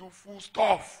to do food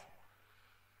stuff.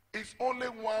 It's only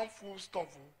one food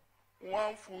stuff,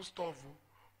 one food stuff,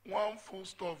 one food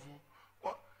stuff.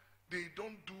 They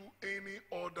don't do any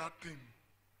other thing.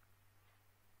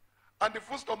 And the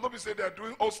food stuff, nobody say they are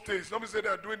doing all states. Nobody say they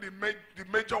are doing the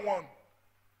major one.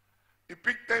 He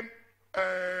picked 10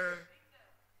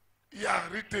 Yeah,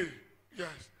 retail.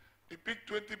 Yes. He pick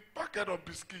 20 packet of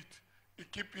biscuit. He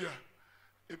keep here.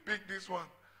 He pick this one.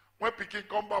 When Pikin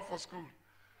come back for school,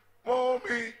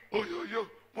 mommy, oh yo,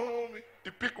 mommy. He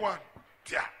pick one.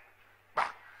 Tia,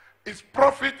 back. His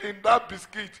profit in that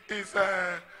biscuit is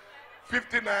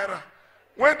 50 naira.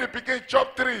 When the Pikin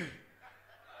chop 3,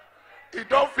 he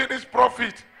don't finish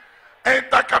profit.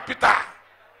 Enter capital.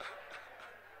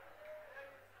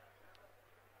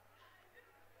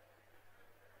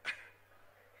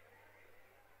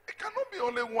 It cannot be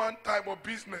only one type of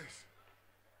business.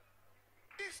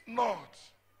 It's not.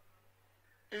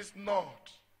 It's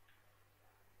not.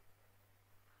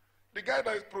 The guy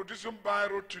that is producing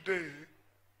biro today,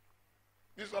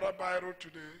 this other biro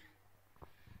today,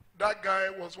 that guy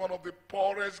was one of the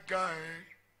poorest guy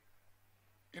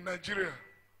in Nigeria.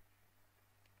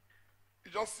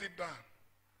 You just sit down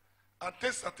and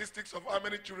take statistics of how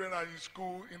many children are in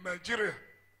school in Nigeria.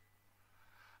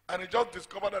 And he just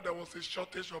discovered that there was a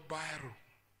shortage of biro.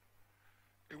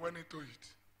 He went into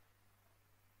it.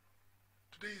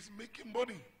 Today he's making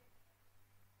money.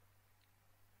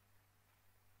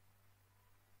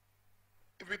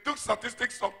 If we took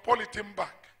statistics of polythene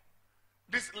bag,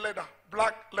 this leather,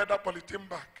 black leather polythene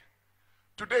bag,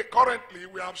 today currently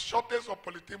we have shortage of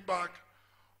polythene bag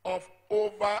of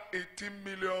over 18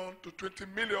 million to 20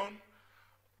 million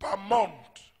per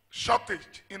month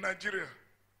shortage in Nigeria.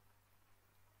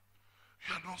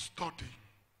 You are not studying.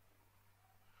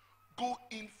 Go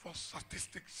in for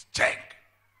statistics. Check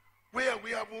where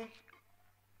we have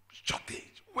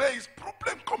shortage. Where is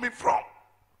problem coming from?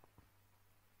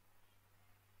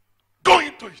 Go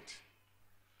into it.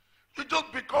 You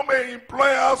just become an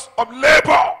employer of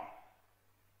labor.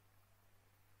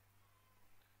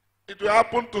 It will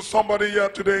happen to somebody here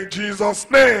today in Jesus'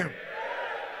 name.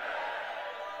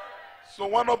 So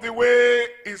one of the ways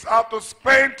is how to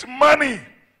spend money.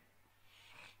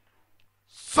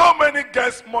 So many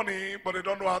get money, but they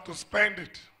don't know how to spend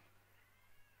it.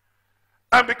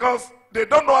 And because they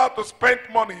don't know how to spend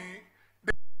money,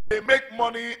 they make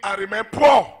money and remain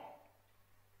poor.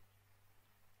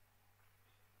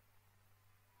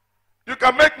 You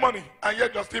can make money and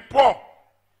yet you're still poor.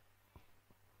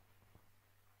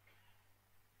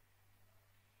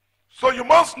 So you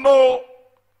must know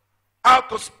how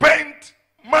to spend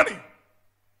money.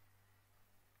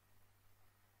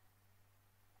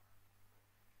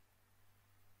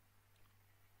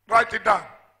 Write it down.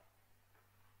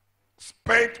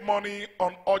 Spend money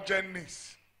on urgent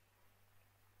needs.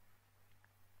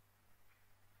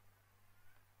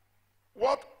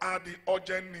 What are the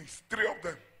urgent needs? 3 of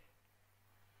them.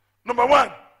 Number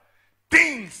 1,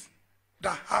 things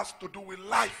that has to do with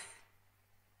life.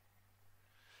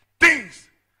 Things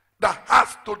that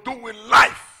has to do with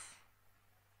life.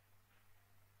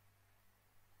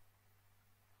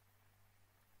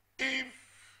 If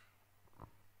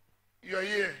you're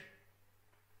here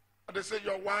and they say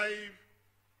your wife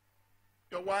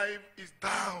is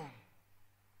down,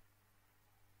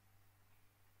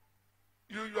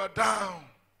 you are down,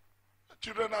 the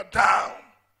children are down,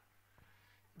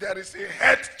 there is a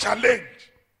health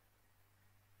challenge,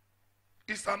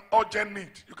 it's an urgent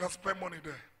need, you can spend money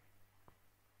there.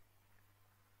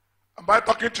 Am I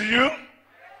talking to you? You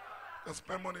can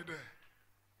spend money there.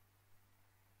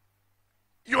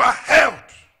 Your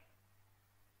health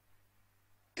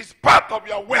is part of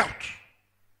your wealth.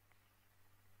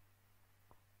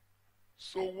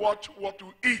 So watch what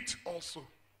you eat also.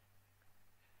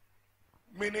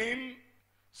 Meaning,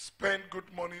 spend good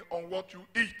money on what you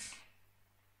eat.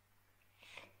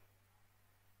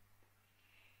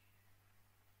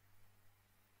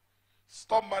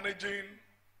 Stop managing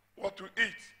what you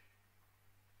eat.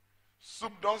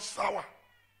 Soup don't sour.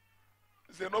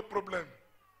 Say no problem.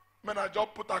 Man, I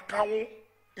just put a cow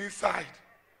inside.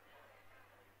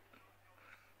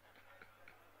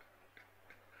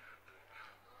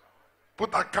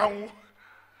 Put a cow.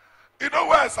 You know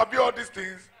where I sabi all these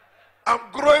things? I'm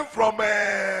growing from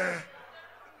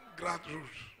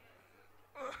grassroots.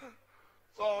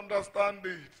 So understand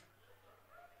it.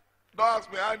 Don't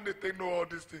ask me how they know all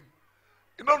these things.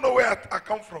 You don't know where I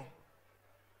come from.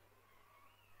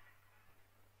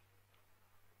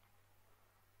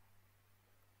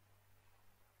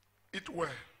 Eat well.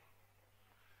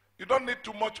 You don't need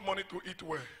too much money to eat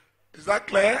well. Is that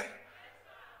clear?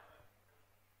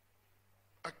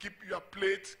 And keep your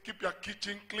plate, keep your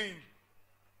kitchen clean.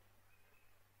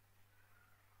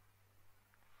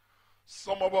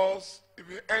 Some of us, if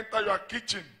you enter your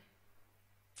kitchen,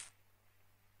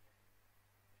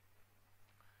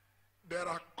 there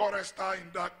are choristers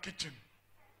in that kitchen.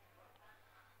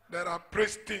 There are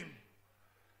praise team.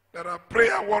 There are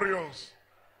prayer warriors.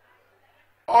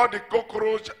 All the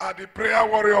cockroach are the prayer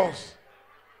warriors.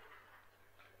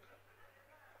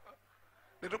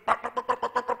 They do,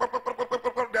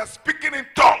 they are speaking in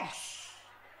tongues.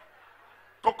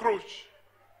 Cockroach.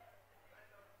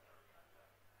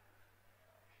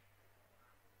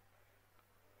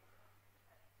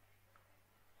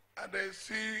 And they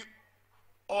see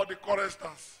all the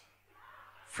choristers,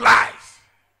 flies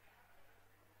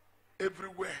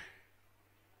everywhere.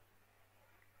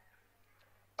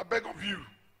 I beg of you,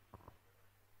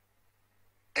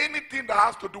 anything that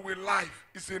has to do with life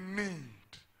is a need.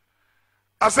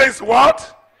 I say it's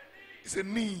what? It's a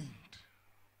need.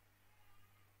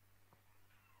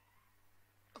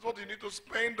 That's what you need to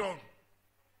spend on.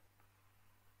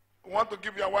 You want to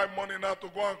give your wife money now to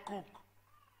go and cook.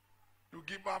 You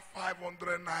give her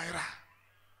 500 naira.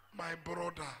 My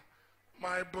brother.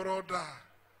 500.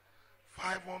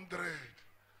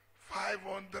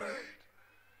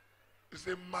 You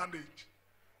say manage.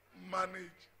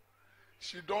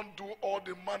 She don't do all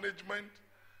the management.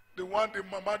 The one the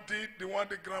mama did, the one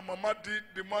the grandmama did,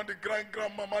 the one the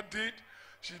grandmama did.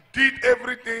 She did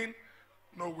everything.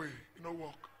 No way, it no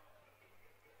work.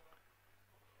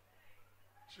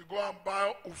 She go and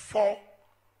buy Ufo.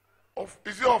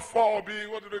 Is it Ufo or B?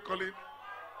 What do they call it?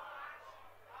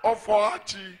 Ufo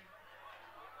Achi.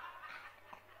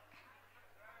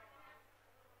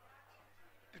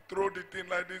 He throw the thing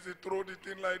like this, he throw the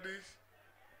thing like this.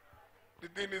 The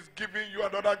thing is giving you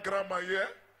another grandma here.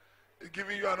 It's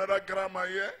giving you another grandma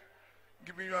here.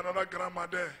 Giving you another grandma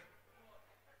there.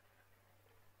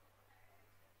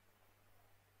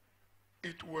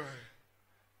 Eat well.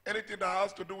 Anything that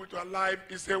has to do with your life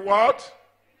is a what?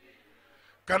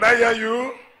 Can I hear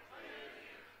you?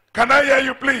 Can I hear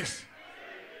you, please?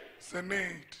 It's a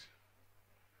need.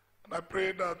 And I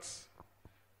pray that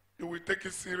you will take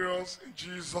it serious in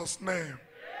Jesus' name.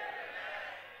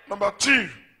 Number 2,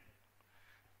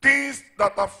 things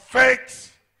that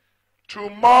affect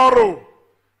tomorrow.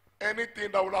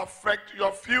 Anything that will affect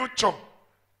your future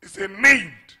is a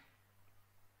need.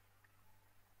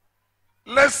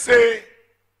 Let's say,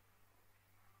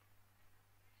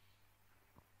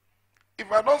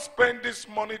 if I don't spend this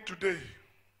money today,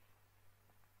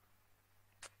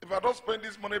 if I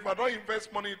don't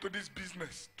invest money into this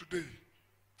business today,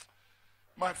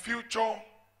 my future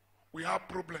will have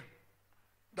problem.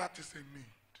 That is a need.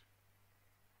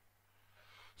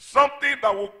 Something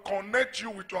that will connect you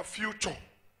with your future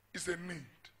is a need.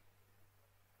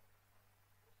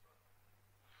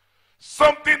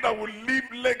 Something that will leave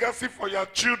legacy for your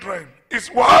children is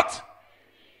what?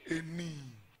 A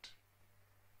need.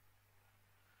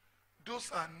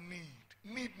 Those are need.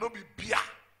 Need no be beer.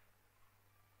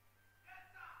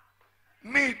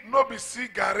 Need no be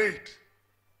cigarette.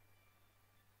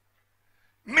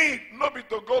 Need no be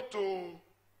to go to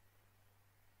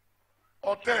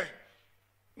hotel.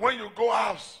 When you go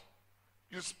house,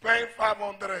 you spend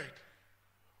 500.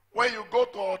 When you go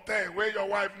to hotel where your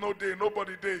wife no day,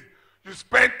 nobody day, you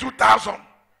spend 2,000.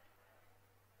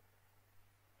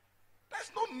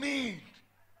 There's no need.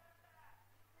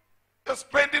 You're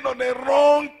spending on the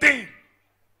wrong thing.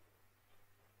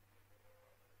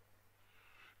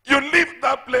 You leave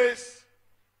that place,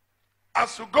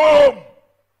 as you go home,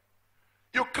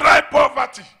 you cry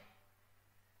poverty.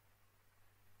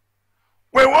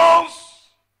 When once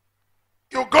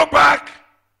you go back,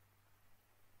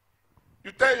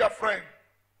 you tell your friend,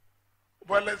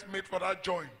 well, let's meet for that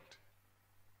joint.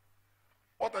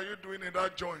 What are you doing in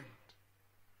that joint?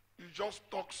 You just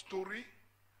talk story.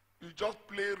 You just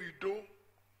play riddle.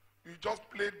 You just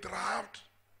play draft.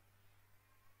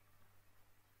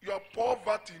 Your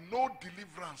poverty, no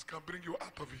deliverance can bring you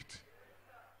out of it.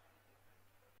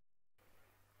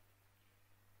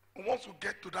 And once you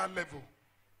get to that level,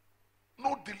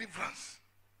 no deliverance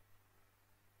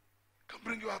can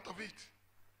bring you out of it.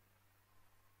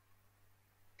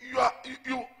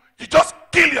 You just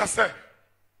kill yourself.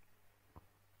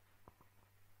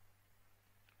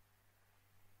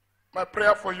 My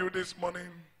prayer for you this morning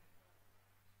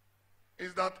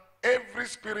is that every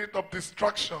spirit of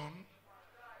distraction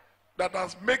that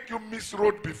has made you miss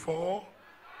road before,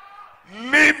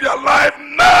 live your life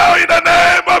now in the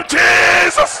name of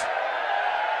Jesus.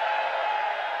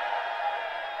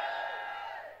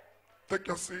 Take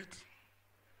your seat.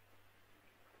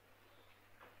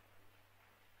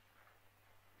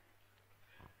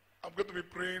 I'm going to be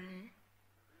praying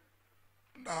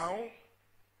now.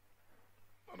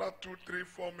 Another 2, 3,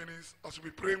 4 minutes. I should be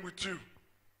praying with you.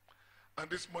 And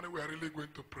this morning we are really going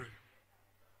to pray.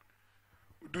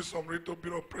 We'll do some little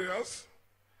bit of prayers.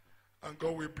 And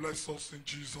God will bless us in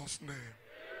Jesus' name.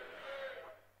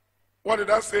 What did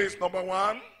I say is number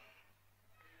 1?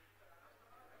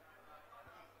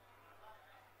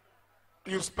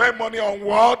 You spend money on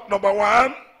what? Number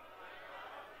one,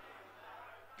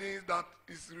 things that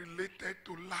is related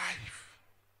to life.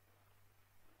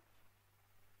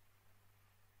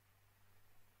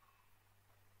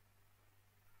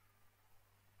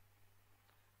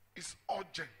 It's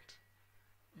urgent.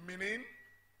 Meaning,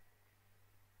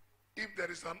 if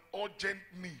there is an urgent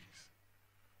need,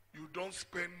 you don't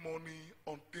spend money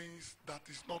on things that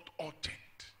is not urgent.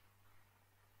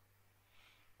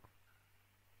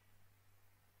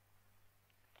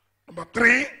 Number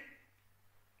three,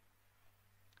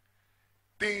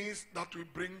 things that will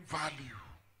bring value.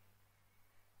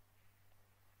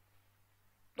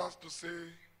 That's to say,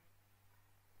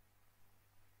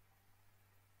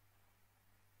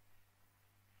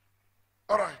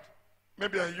 all right,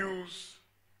 maybe I use,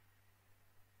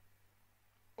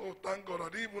 oh, thank God, I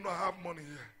didn't even have money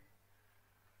here.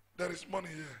 There is money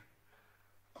here.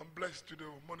 I'm blessed today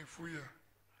with money full here.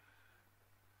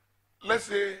 Let's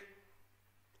say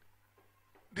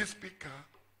this speaker,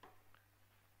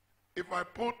 if I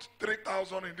put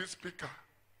 3,000 in this speaker,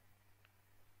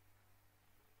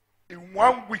 in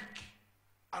 1 week,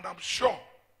 and I'm sure,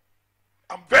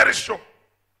 I'm very sure,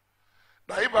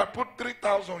 that if I put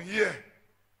 3,000 here,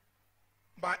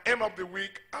 by end of the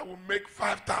week, I will make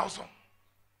 5,000.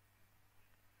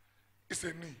 It's a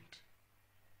need.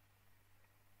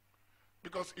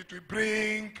 Because it will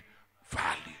bring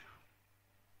value.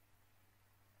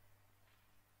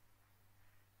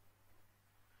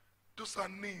 Those are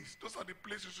needs. Those are the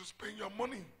places you spend your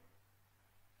money.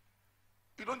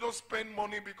 You don't just spend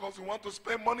money because you want to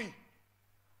spend money.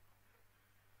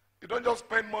 You don't just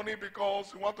spend money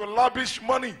because you want to lavish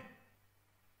money.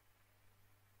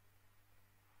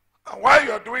 And while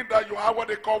you are doing that, you have what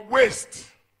they call waste.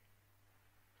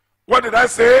 What did I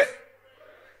say?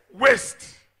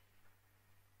 Waste.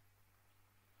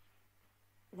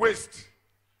 Waste.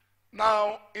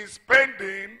 Now, in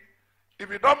spending, if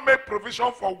you don't make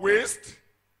provision for waste,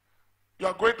 you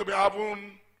are going to be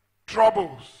having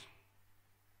troubles.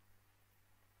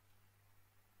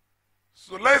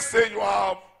 So let's say you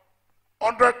have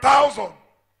 100,000.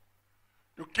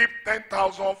 You keep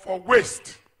 10,000 for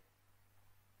waste.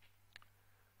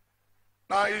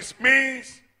 Now it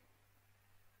means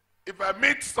if I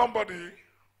meet somebody,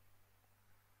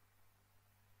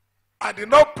 I did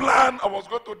not plan I was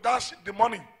going to dash the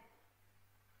money.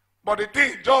 But the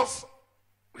thing just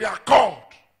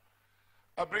reoccurred.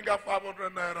 I bring out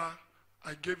 500 naira,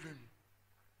 I gave him.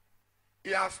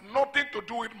 It has nothing to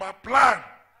do with my plan.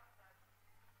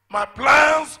 My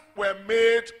plans were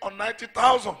made on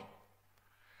 90,000.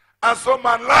 And so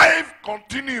my life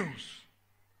continues.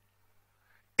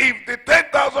 If the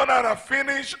 10,000 naira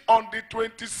finish on the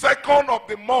 22nd of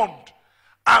the month,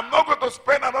 I'm not going to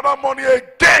spend another money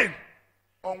again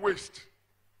on waste.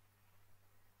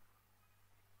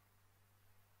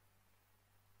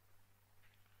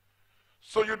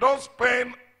 So you don't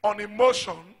spend on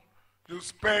emotion, you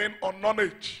spend on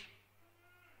knowledge.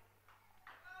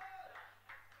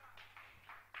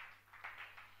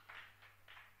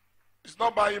 It's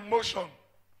not by emotion.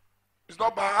 It's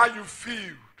not by how you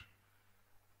feel.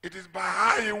 It is by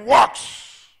how it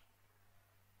works.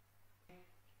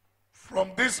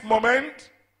 From this moment,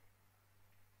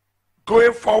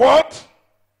 going forward,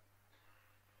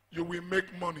 you will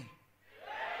make money.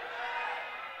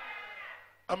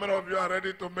 How many of you are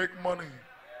ready to make money?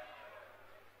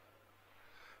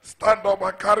 Stand up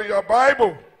and carry your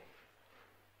Bible.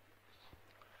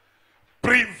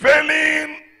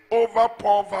 Prevailing over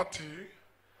poverty.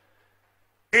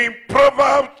 In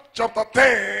Proverbs chapter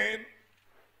 10,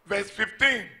 verse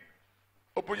 15.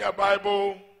 Open your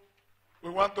Bible.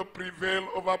 We want to prevail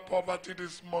over poverty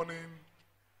this morning.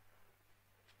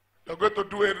 You're going to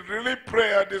do a really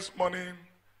prayer this morning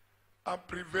and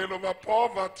prevail over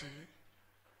poverty.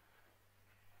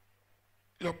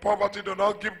 Your poverty does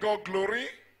not give God glory.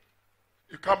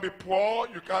 You can't be poor.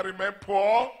 You can't remain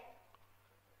poor.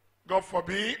 God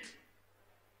forbid.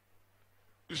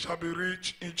 You shall be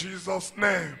rich in Jesus'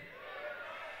 name.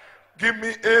 Give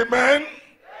me amen.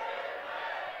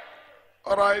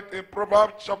 All right, in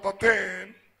Proverbs chapter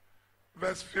 10,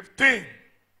 verse 15.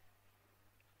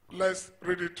 Let's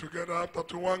read it together after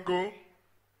 2, 1, go.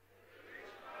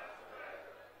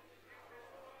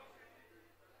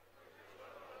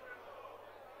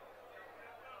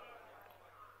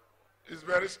 It's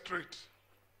very straight.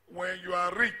 When you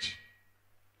are rich,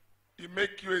 it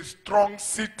makes you a strong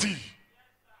city,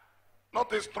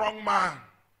 not a strong man.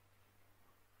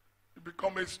 You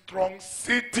become a strong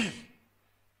city.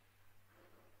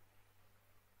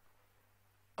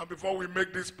 And before we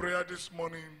make this prayer this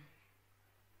morning,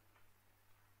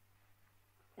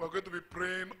 We're going to be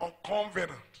praying on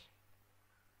covenant.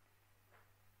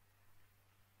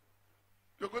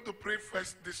 You're going to pray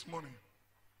first this morning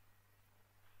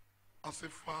and say,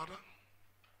 Father,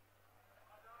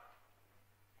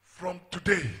 from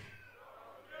today,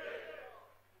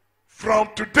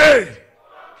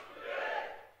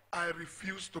 I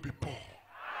refuse to be poor.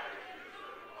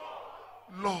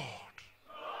 Lord,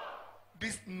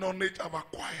 this knowledge I've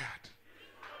acquired,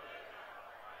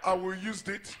 I will use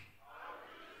it,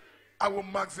 I will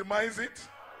maximize it,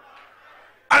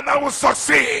 and I will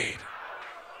succeed.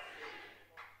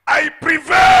 I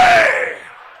prevail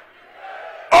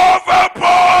over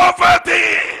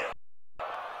poverty.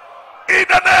 In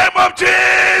the name of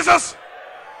Jesus,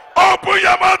 open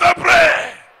your mouth and pray.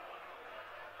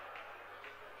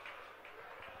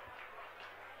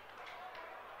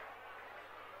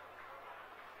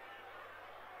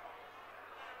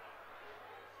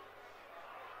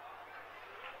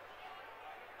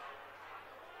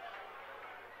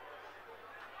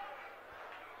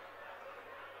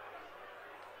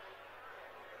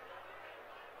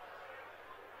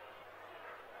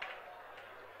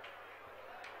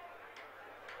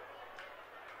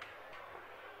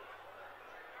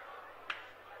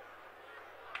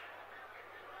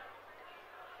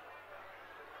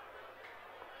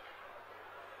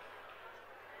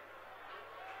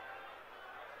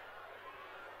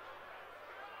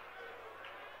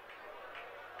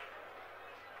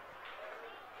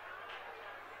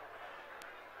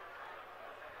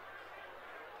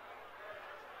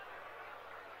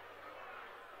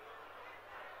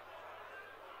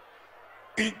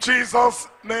 In Jesus'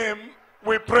 name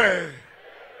we pray.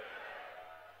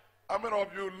 How many of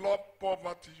you love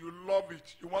poverty? You love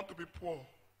it. You want to be poor.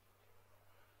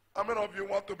 How many of you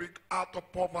want to be out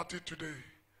of poverty today?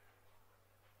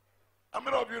 How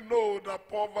many of you know that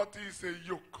poverty is a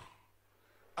yoke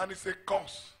and it's a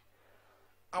curse?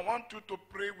 I want you to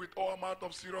pray with all amount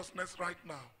of seriousness right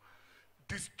now.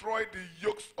 Destroy the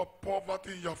yokes of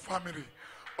poverty in your family.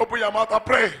 Open your mouth and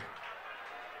pray.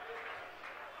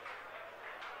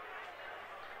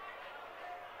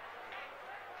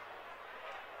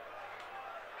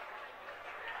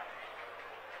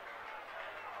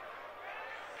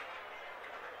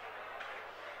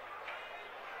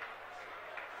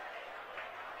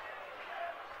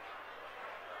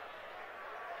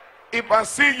 If I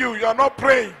see you, you are not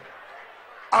praying,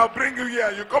 I'll bring you here.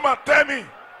 You come and tell me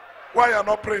why you are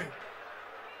not praying.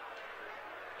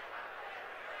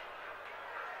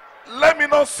 Let me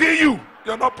not see you.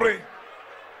 You are not praying.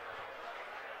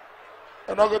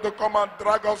 You're not going to come and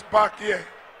drag us back here.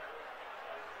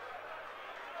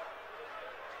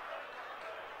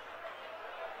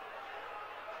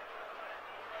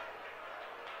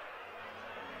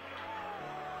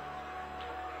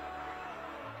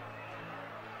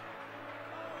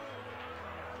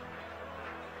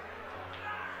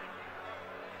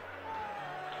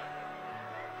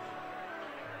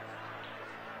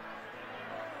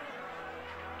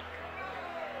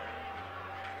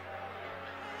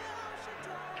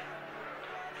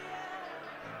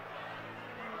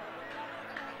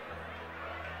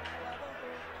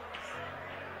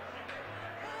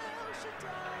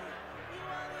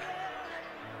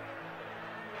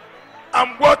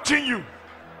 I'm watching you.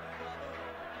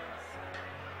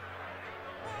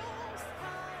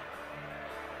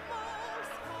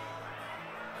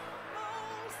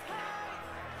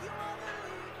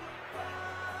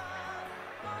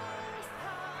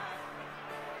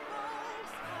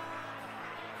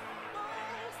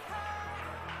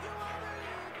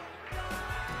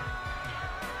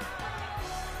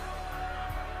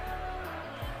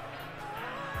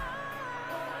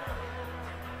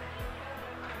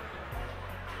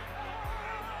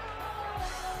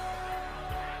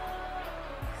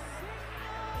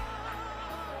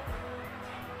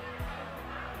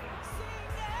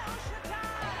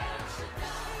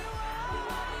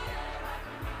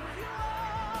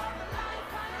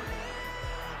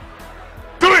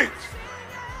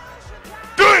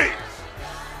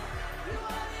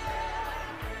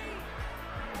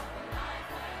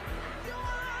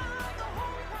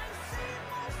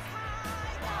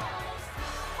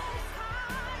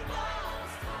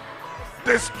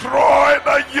 Destroy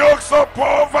the yokes of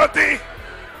poverty.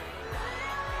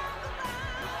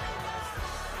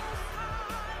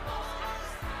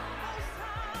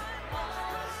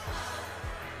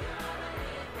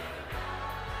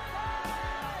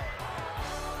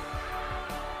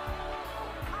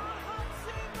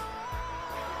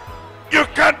 You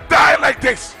can't die like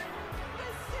this.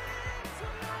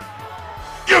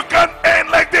 You can't